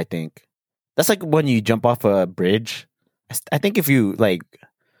concrete, I think. That's like when you jump off a bridge. I think if you, like,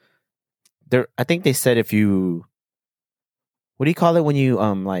 I think they said if you, what do you call it when you,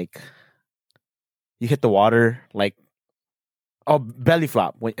 like, you hit the water, like, belly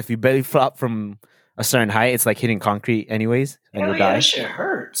flop. If you belly flop from a certain height, it's like hitting concrete anyways, and you'll die. That shit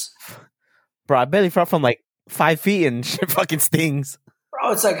hurts. Bro, I barely fell from like 5 feet and shit fucking stings.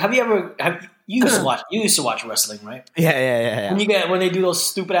 Bro, it's like, you used to watch wrestling, right? Yeah. When they do those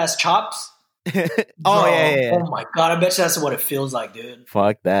stupid ass chops. Oh, Bro, yeah. Oh my god, I bet you that's what it feels like, dude.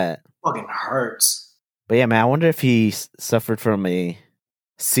 Fuck that. Fucking hurts. But yeah, man, I wonder if he suffered from a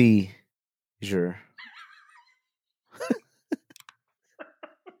seizure.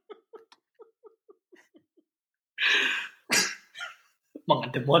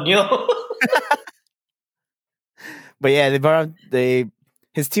 Mga demonyo. But yeah,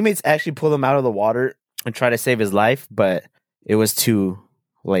 his teammates actually pulled him out of the water and tried to save his life, but it was too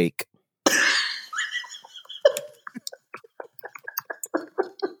late.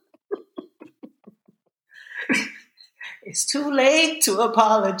 It's too late to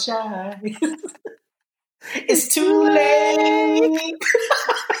apologize. It's too late.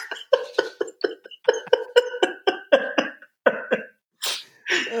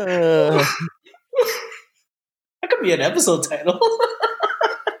 That could be an episode title.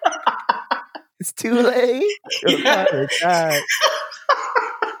 It's too late. Yeah.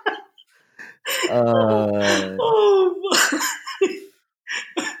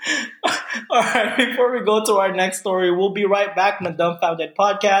 All right, before we go to our next story, we'll be right back on the Dumbfounded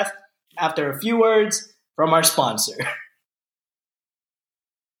podcast after a few words from our sponsor.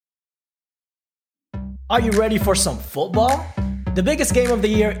 Are you ready for some football? The biggest game of the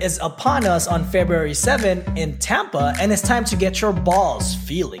year is upon us on February 7 in Tampa, and it's time to get your balls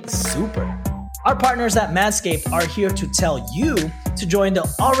feeling super. Our partners at Manscaped are here to tell you to join the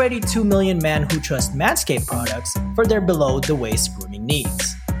already 2 million men who trust Manscaped products for their below-the-waist grooming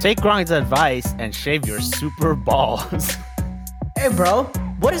needs. Take Gronk's advice and shave your super balls. Hey bro,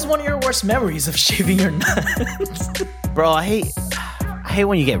 what is one of your worst memories of shaving your nuts? Bro, I hate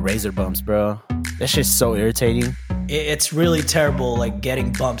when you get razor bumps, bro. That shit's so irritating. It's really terrible, like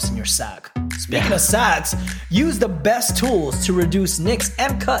getting bumps in your sack. Speaking of sacks, use the best tools to reduce nicks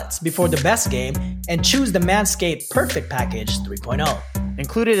and cuts before the best game and choose the Manscaped Perfect Package 3.0.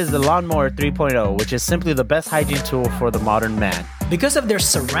 Included is the Lawnmower 3.0, which is simply the best hygiene tool for the modern man. Because of their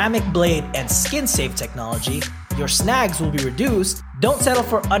ceramic blade and skin-safe technology, your snags will be reduced. Don't settle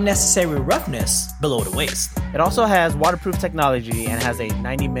for unnecessary roughness below the waist. It also has waterproof technology and has a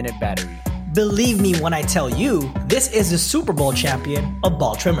 90-minute battery. Believe me when I tell you, this is the Super Bowl champion of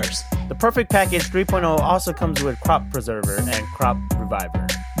ball trimmers. The Perfect Package 3.0 also comes with Crop Preserver and Crop Reviver.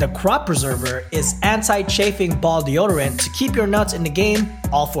 The Crop Preserver is anti-chafing ball deodorant to keep your nuts in the game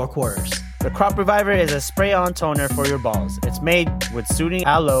all 4 quarters. The Crop Reviver is a spray-on toner for your balls. It's made with soothing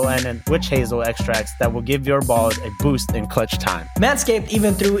aloe and witch hazel extracts that will give your balls a boost in clutch time. Manscaped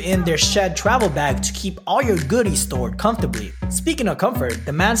even threw in their Shed travel bag to keep all your goodies stored comfortably. Speaking of comfort,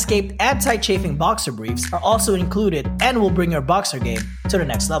 the Manscaped anti-chafing boxer briefs are also included and will bring your boxer game to the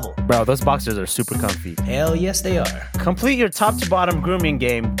next level. Bro, those boxers are super comfy. Hell yes, they are. Complete your top-to-bottom grooming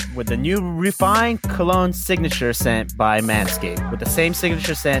game with the new refined cologne signature scent by Manscaped. With the same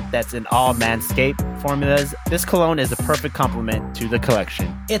signature scent that's in all Manscaped formulas, this cologne is the perfect complement to the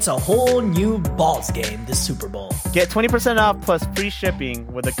collection. It's a whole new balls game this Super Bowl. Get 20% off plus free shipping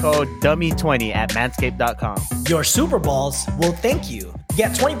with the code DUMMY20 at manscaped.com. Your Super Balls will thank you.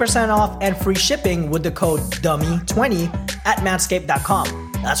 Get 20% off and free shipping with the code DUMMY20 at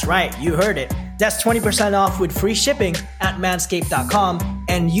manscaped.com. That's right, you heard it. That's 20% off with free shipping at manscaped.com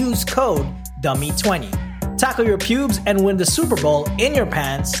and use code DUMMY20. Tackle your pubes and win the Super Bowl in your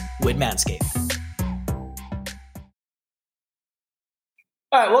pants with Manscaped.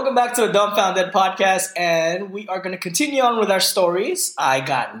 All right, welcome back to the Dumbfounded podcast, and we are going to continue on with our stories. I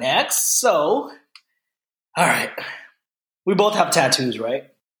got next, so... All right. We both have tattoos,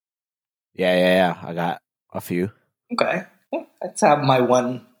 right? Yeah. I got a few. Okay. Let's have my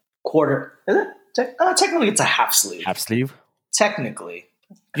 1/4. Is it? Technically, it's a half sleeve. Half sleeve? Technically.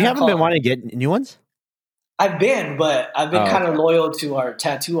 You haven't been wanting to get new ones? I've been, but I've been kind of okay. loyal to our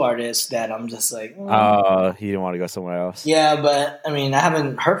tattoo artist that I'm just like... He didn't want to go somewhere else. Yeah, but, I mean, I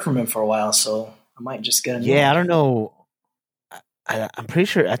haven't heard from him for a while, so I might just get a new one. I don't know. I'm pretty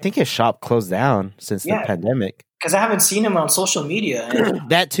sure, I think his shop closed down since the pandemic. Because I haven't seen him on social media. And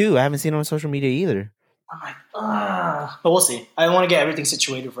That too. I haven't seen him on social media either. I'm like, But we'll see. I want to get everything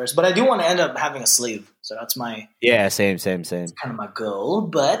situated first. But I do want to end up having a sleeve. So that's my... Yeah, same. kind of my goal.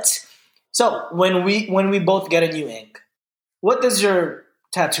 But... So, when we both get a new ink, what does your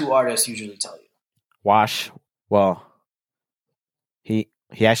tattoo artist usually tell you? Wash. Well, he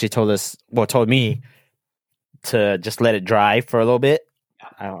actually told me to just let it dry for a little bit,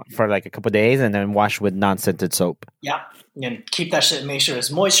 for like a couple of days, and then wash with non-scented soap. Yeah, and keep that shit. Make sure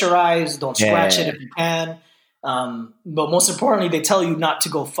it's moisturized. Don't scratch it if you can. But most importantly, they tell you not to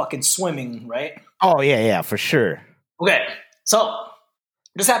go fucking swimming, right? Oh yeah, for sure. Okay, so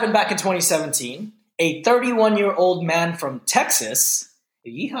this happened back in 2017. A 31-year-old man from Texas,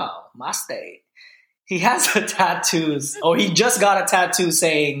 yeehaw, my state, he has a tattoos, or he just got a tattoo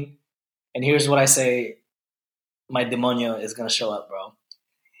saying, and here's what I say, my demonio is going to show up, bro.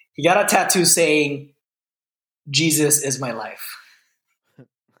 He got a tattoo saying, Jesus is my life,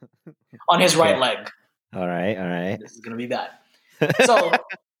 on his right leg. All right. This is going to be bad. So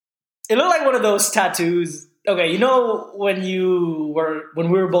it looked like one of those tattoos. Okay, you know when we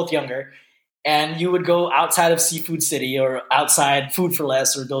were both younger, and you would go outside of Seafood City or outside Food for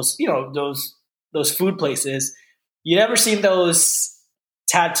Less or those food places. You never seen those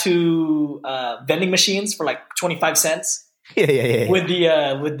tattoo vending machines for like 25 cents? Yeah. With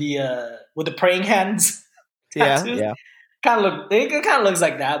the praying hands. Tattoos. Yeah. It kind of looks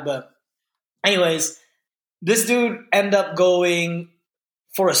like that, but anyways, this dude ended up going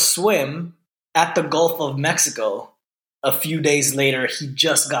for a swim at the Gulf of Mexico. A few days later, he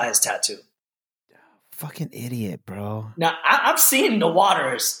just got his tattoo. Fucking idiot, bro. Now, I've seen the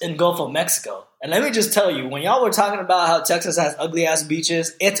waters in Gulf of Mexico. And let me just tell you, when y'all were talking about how Texas has ugly-ass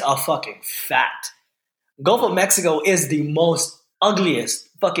beaches, it's a fucking fact. Gulf of Mexico is the most ugliest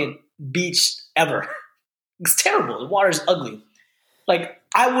fucking beach ever. It's terrible. The water's ugly. Like,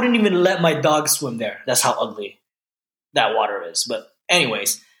 I wouldn't even let my dog swim there. That's how ugly that water is. But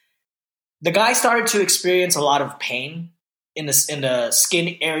anyways, the guy started to experience a lot of pain in the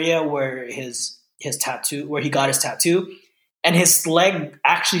skin area where his tattoo, where he got his tattoo, and his leg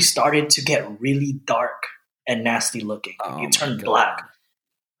actually started to get really dark and nasty looking. It turned black.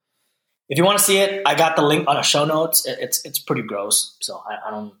 If you want to see it, I got the link on the show notes. It's pretty gross, so I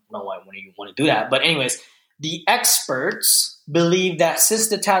don't know why you want to do that. But anyways, the experts believe that since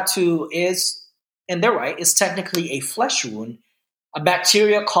the tattoo is, and they're right, it's technically a flesh wound, a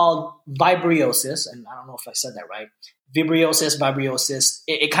bacteria called vibriosis, and I don't know if I said that right, vibriosis,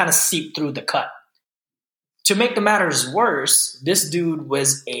 it kind of seeped through the cut. To make the matters worse, this dude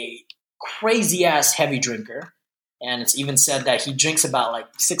was a crazy-ass heavy drinker, and it's even said that he drinks about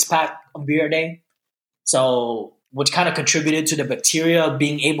like 6-pack of beer a day, so which kind of contributed to the bacteria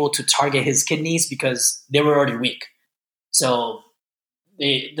being able to target his kidneys because they were already weak. So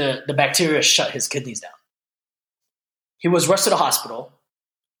the bacteria shut his kidneys down. He was rushed to the hospital,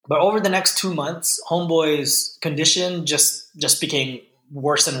 but over the next 2 months, homeboy's condition just became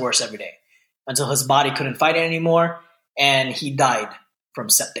worse and worse every day until his body couldn't fight it anymore, and he died from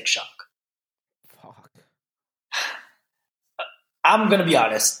septic shock. Fuck. I'm gonna be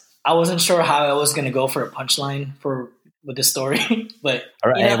honest. I wasn't sure how I was gonna go for a punchline with this story, but all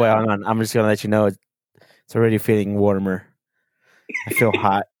right. Well, hang on. I'm just gonna let you know it's already feeling warmer. I feel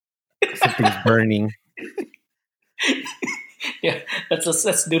hot. Something's burning. Yeah,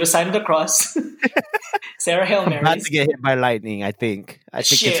 let's do the sign of the cross. Sarah Hail Mary. About to get hit by lightning. I think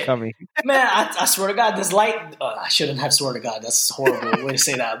it's coming. Man, I swear to God, this light. I shouldn't have swear to God. That's a horrible way to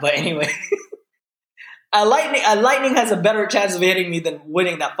say that. But anyway, a lightning has a better chance of hitting me than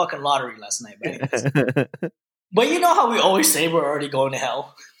winning that fucking lottery last night. But you know how we always say we're already going to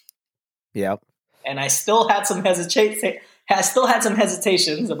hell. Yep. And I still had some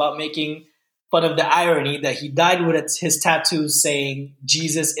hesitations about making fun of the irony that he died with his tattoos saying,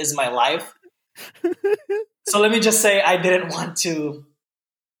 Jesus is my life. So let me just say I didn't want to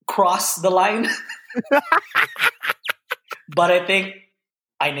cross the line. But I think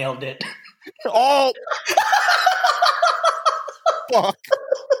I nailed it. Oh!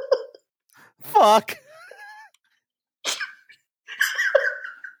 Fuck.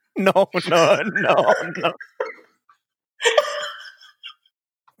 No.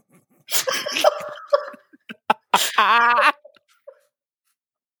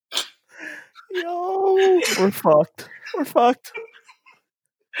 Yo, we're fucked.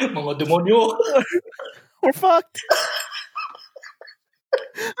 Mga demonyo. We're fucked.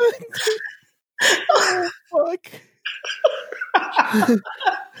 Oh, fuck.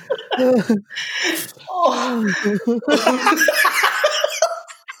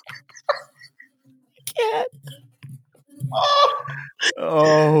 Can't.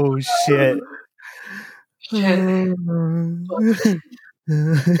 Oh shit.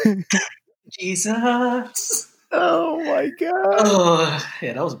 Jesus. Oh my god.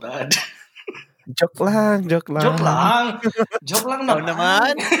 Yeah, that was bad. Joke lang. Joke lang Ikaw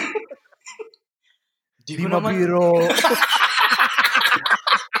naman. Di Di ko naman. mabiro.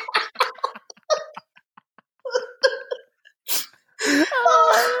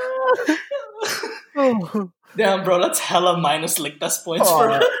 Damn, bro, that's hella minus Lictas points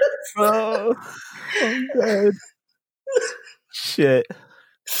for Bro. Oh, God. Shit.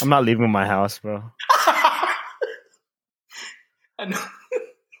 I'm not leaving my house, bro. I know.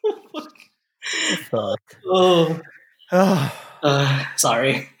 Fuck. Oh, Oh,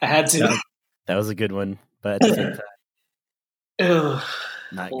 sorry. I had to. that was a good one, but at the same time, Ugh.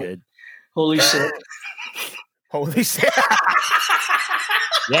 not good. Holy shit. Holy shit.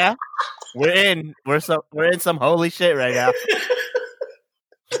 Yeah, we're in. We're in some holy shit right now.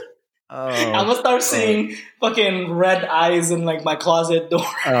 Oh, I'm gonna start seeing fucking red eyes in like my closet door.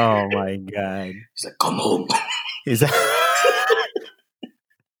 oh my God. He's like, come home. Is that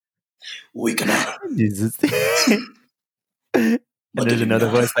We can. Jesus? And there's another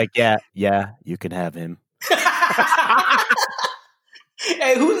voice like, yeah, you can have him.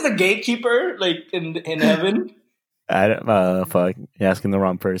 Hey, who's the gatekeeper? Like in heaven? I don't. Fuck, you're asking the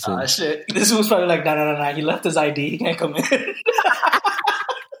wrong person. Shit. This was probably like, no. He left his ID. He can't come in.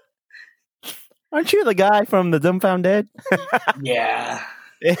 Aren't you the guy from the Dumbfound Dead? Yeah.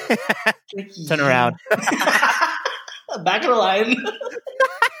 Turn around. Back of the line.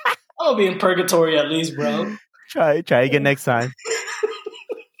 I'm gonna be in purgatory at least, bro. Try again next time.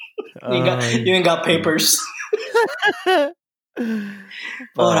 You ain't got papers. But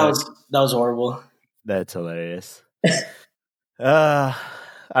that was horrible. That's hilarious. All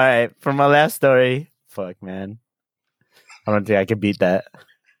right, for my last story. Fuck, man. I don't think I can beat that.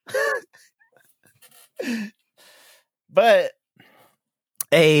 But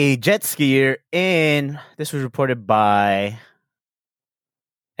a jet skier this was reported by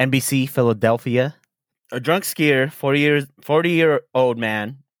NBC Philadelphia. A drunk skier, 40-year-old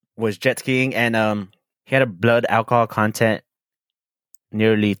man, was jet skiing and he had a blood alcohol content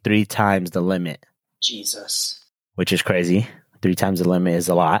nearly 3 times the limit. Jesus. Which is crazy. 3 times the limit is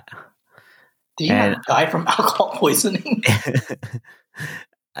a lot. Did he not die from alcohol poisoning?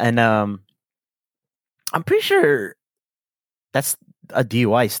 And I'm pretty sure that's a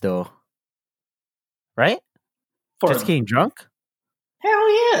DUI still. Right? Just getting drunk?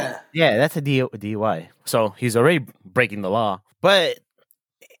 Hell yeah. Yeah, that's a DUI. So he's already breaking the law. But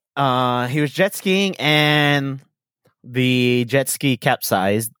he was jet skiing and the jet ski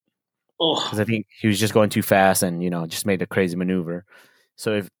capsized. Because I think he was just going too fast and, just made a crazy maneuver.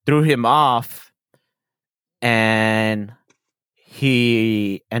 So it threw him off and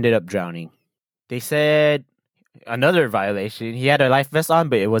he ended up drowning. They said another violation. He had a life vest on,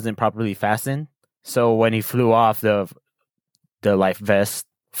 but it wasn't properly fastened. So when he flew off, the life vest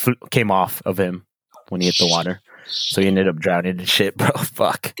came off of him when he hit the water. So he ended up drowning and shit, bro.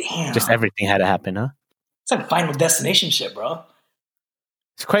 Fuck. Damn. Just everything had to happen, huh? It's like Final Destination shit, bro.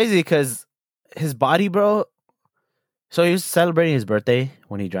 It's crazy because his body, bro. So he was celebrating his birthday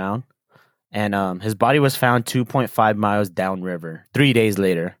when he drowned. And his body was found 2.5 miles downriver 3 days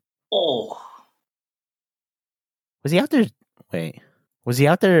later. Oh. Was he out there? Wait. Was he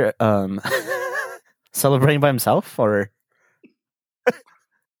out there celebrating by himself or?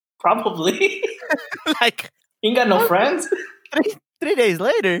 Probably. Like, he ain't got no friends. 3 days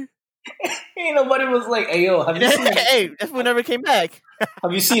later. Ain't nobody was like, hey, yo, have you seen... Hey, that fool never came back.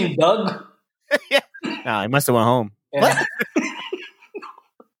 Have you seen Doug? Yeah. Nah, he must have went home. Yeah.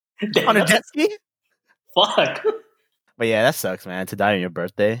 What? On a jet ski? Fuck. But yeah, that sucks, man, to die on your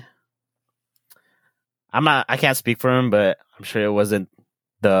birthday. I can't speak for him, but I'm sure it wasn't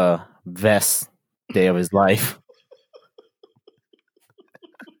the best day of his life.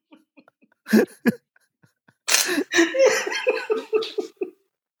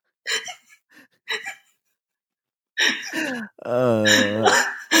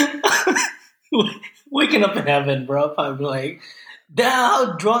 Waking up in heaven, bro. I'm like, damn,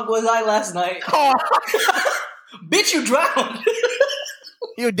 how drunk was I last night? Bitch, you drowned.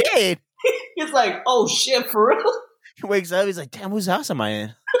 You did. He's like, oh shit, for real? He wakes up, he's like, damn, whose house am I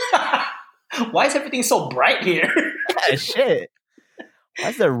in? Why is everything so bright here? Yeah, shit.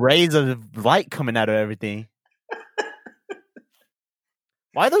 Why's the rays of light coming out of everything?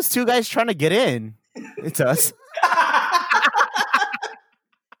 Why are those 2 guys trying to get in? It's us.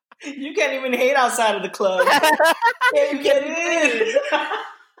 You can't even hate outside of the club. Can't get in.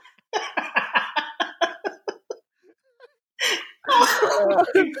 Oh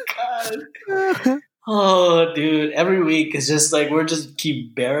my god. Oh, dude. Every week is just like we're just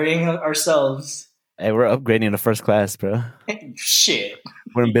keep burying ourselves. Hey, we're upgrading to first class, bro. Shit.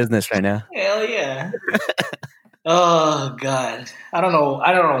 We're in business right now. Hell yeah. Oh god. I don't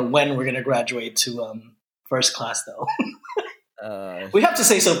know when we're gonna graduate to first class though. We have to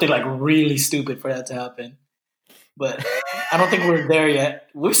say something like really stupid for that to happen. But I don't think we're there yet.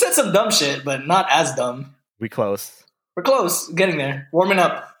 We've said some dumb shit, but not as dumb. We close. We're close. Getting there. Warming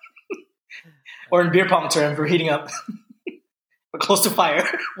up. Or in beer pong terms, we're heating up. We're close to fire.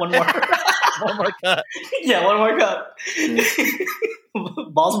 One more. One more cup. Yeah, one more cup.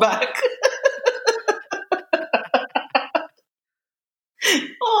 Balls back.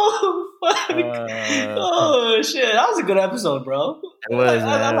 Oh fuck! Oh shit! That was a good episode, bro. It was.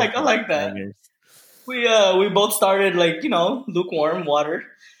 I like that. We both started like lukewarm water.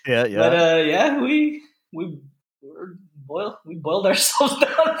 Yeah. But we boiled ourselves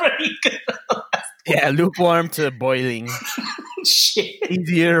down pretty good. Yeah, lukewarm to boiling. Shit.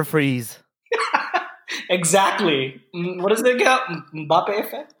 Easier to freeze. Exactly. What is it again? Mbappe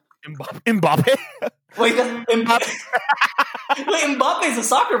effect? Mbappe? Wait, Mbappe. Wait, Mbappe's a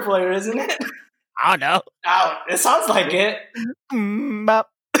soccer player, isn't it? I don't know. Oh, it sounds like it. Mbappe.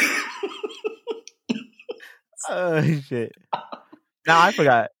 Oh, shit. No, I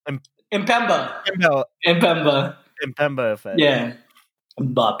forgot. Impemba effect. Yeah.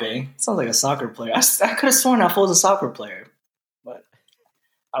 Mbappe. Sounds like a soccer player. I could have sworn that was a soccer player. But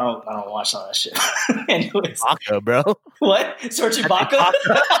I don't watch all that shit. Anyways. Ibaka, bro. What? Serge Ibaka?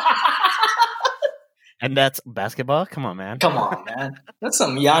 And that's basketball? Come on, man. Come on, man. That's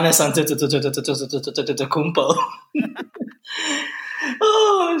some Giannis Antetokounmpo.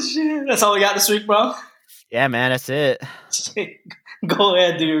 Oh, shit. That's all we got this week, bro? Yeah, man. That's it. Go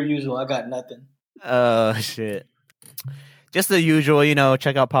ahead, do your usual. I got nothing. Oh, shit. Just the usual,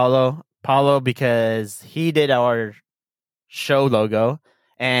 check out Paulo, because he did our show logo.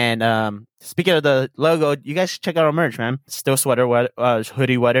 And speaking of the logo, you guys should check out our merch, man. Still sweater,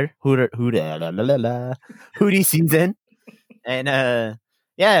 hoodie season. And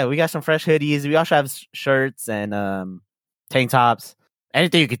yeah, we got some fresh hoodies. We also have shirts and tank tops.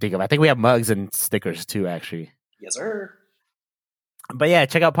 Anything you can think of. I think we have mugs and stickers too, actually. Yes, sir. But yeah,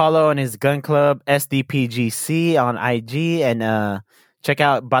 check out Paulo and his gun club, SDPGC on IG. And check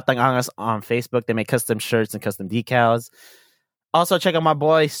out Batang Angas on Facebook. They make custom shirts and custom decals. Also, check out my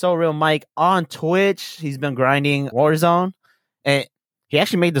boy, So Real Mike, on Twitch. He's been grinding Warzone. And he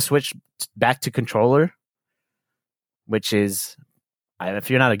actually made the switch back to controller, which is, if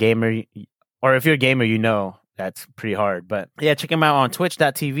you're not a gamer, or if you're a gamer, that's pretty hard. But yeah, check him out on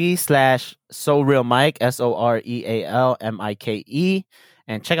twitch.tv/SoRealMike, SoRealMike.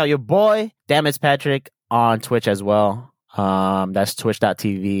 And check out your boy, Dammitspatrick, on Twitch as well. That's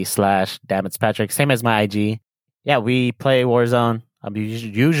twitch.tv/Dammitspatrick. Same as my IG. Yeah, we play Warzone. I'm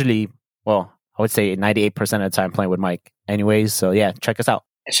usually, I would say 98% of the time playing with Mike anyways. So yeah, check us out.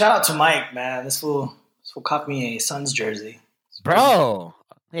 And shout out to Mike, man. This fool copped me a Suns jersey. Bro.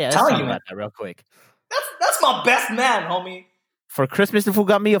 Yeah, let's talk you, about that real quick. That's my best man, homie. For Christmas, the fool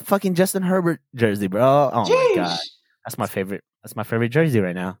got me a fucking Justin Herbert jersey, bro. Oh my God. That's my favorite jersey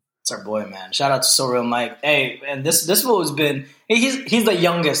right now. It's our boy, man. Shout out to So Real Mike. Hey, and this fool has been. He's the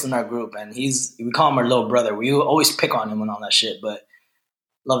youngest in our group, and we call him our little brother. We always pick on him and all that shit, but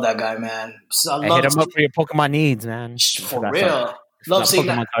love that guy, man. So hit him up for your Pokemon needs, man. For real. Love seeing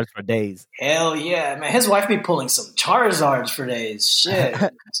Pokemon cards for days. Hell yeah, man. His wife be pulling some Charizards for days. Shit.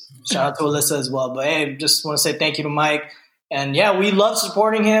 Shout out to Alyssa as well. But hey, just want to say thank you to Mike. And yeah, we love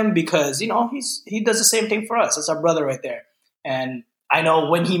supporting him because, he does the same thing for us. That's our brother right there. And I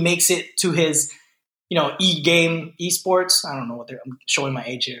know when he makes it to his, e-game, esports, I don't know I'm showing my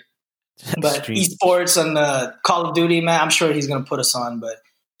age here. But esports and Call of Duty, man, I'm sure he's going to put us on. But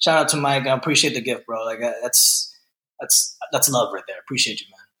shout out to Mike. I appreciate the gift, bro. Like, that's love right there. Appreciate you,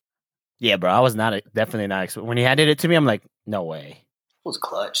 man. Yeah, bro. I was definitely not. When he handed it to me, I'm like, no way. It was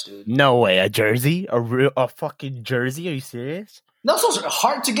clutch, dude. No way. A jersey? A fucking jersey? Are you serious? Those are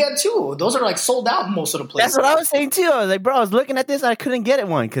hard to get, too. Those are, like, sold out in most of the places. That's what I was saying, too. I was like, bro, I was looking at this and I couldn't get it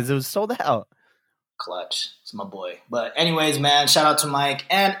one because it was sold out. Clutch. It's my boy. But anyways, man, shout out to Mike.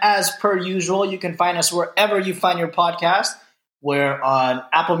 And as per usual, you can find us wherever you find your podcast. We're on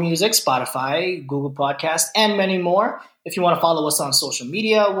Apple Music, Spotify, Google Podcasts, and many more. If you want to follow us on social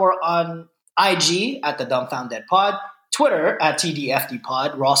media, we're on IG at The Dumbfounded Pod, Twitter at TDFD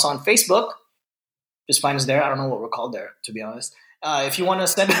Pod. We're also on Facebook. Just find us there. I don't know what we're called there, to be honest. If you want to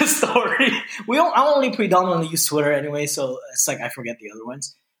send a story, I only predominantly use Twitter anyway, so it's like I forget the other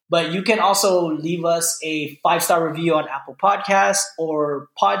ones. But you can also leave us a 5-star review on Apple Podcasts or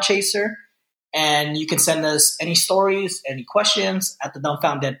Podchaser. And you can send us any stories, any questions at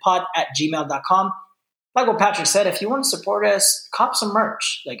thedumbfoundedpod@gmail.com. Like what Patrick said, if you want to support us, cop some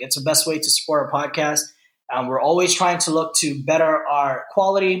merch. Like, it's the best way to support our podcast. We're always trying to look to better our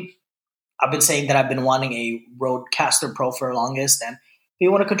quality. I've been saying that I've been wanting a Rodecaster Pro for the longest. And if you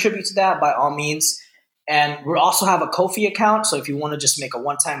want to contribute to that, by all means. And we also have a Ko-fi account. So if you want to just make a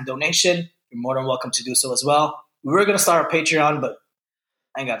one-time donation, you're more than welcome to do so as well. We were going to start a Patreon, but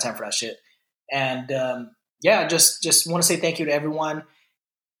I ain't got time for that shit. And just want to say thank you to everyone.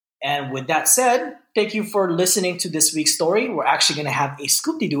 And with that said, thank you for listening to this week's story. We're actually going to have a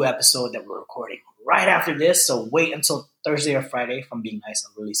Scoop-de-Doo episode that we're recording right after this. So wait until Thursday or Friday. If I'm being nice,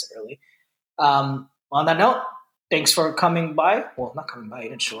 I'll release it early. On that note, thanks for coming by. Well, not coming by, you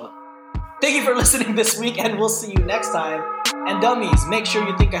didn't show up. Thank you for listening this week, and we'll see you next time. And dummies, make sure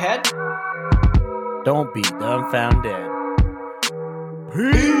you think ahead. Don't be dumbfounded.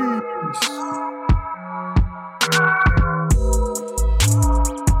 Peace.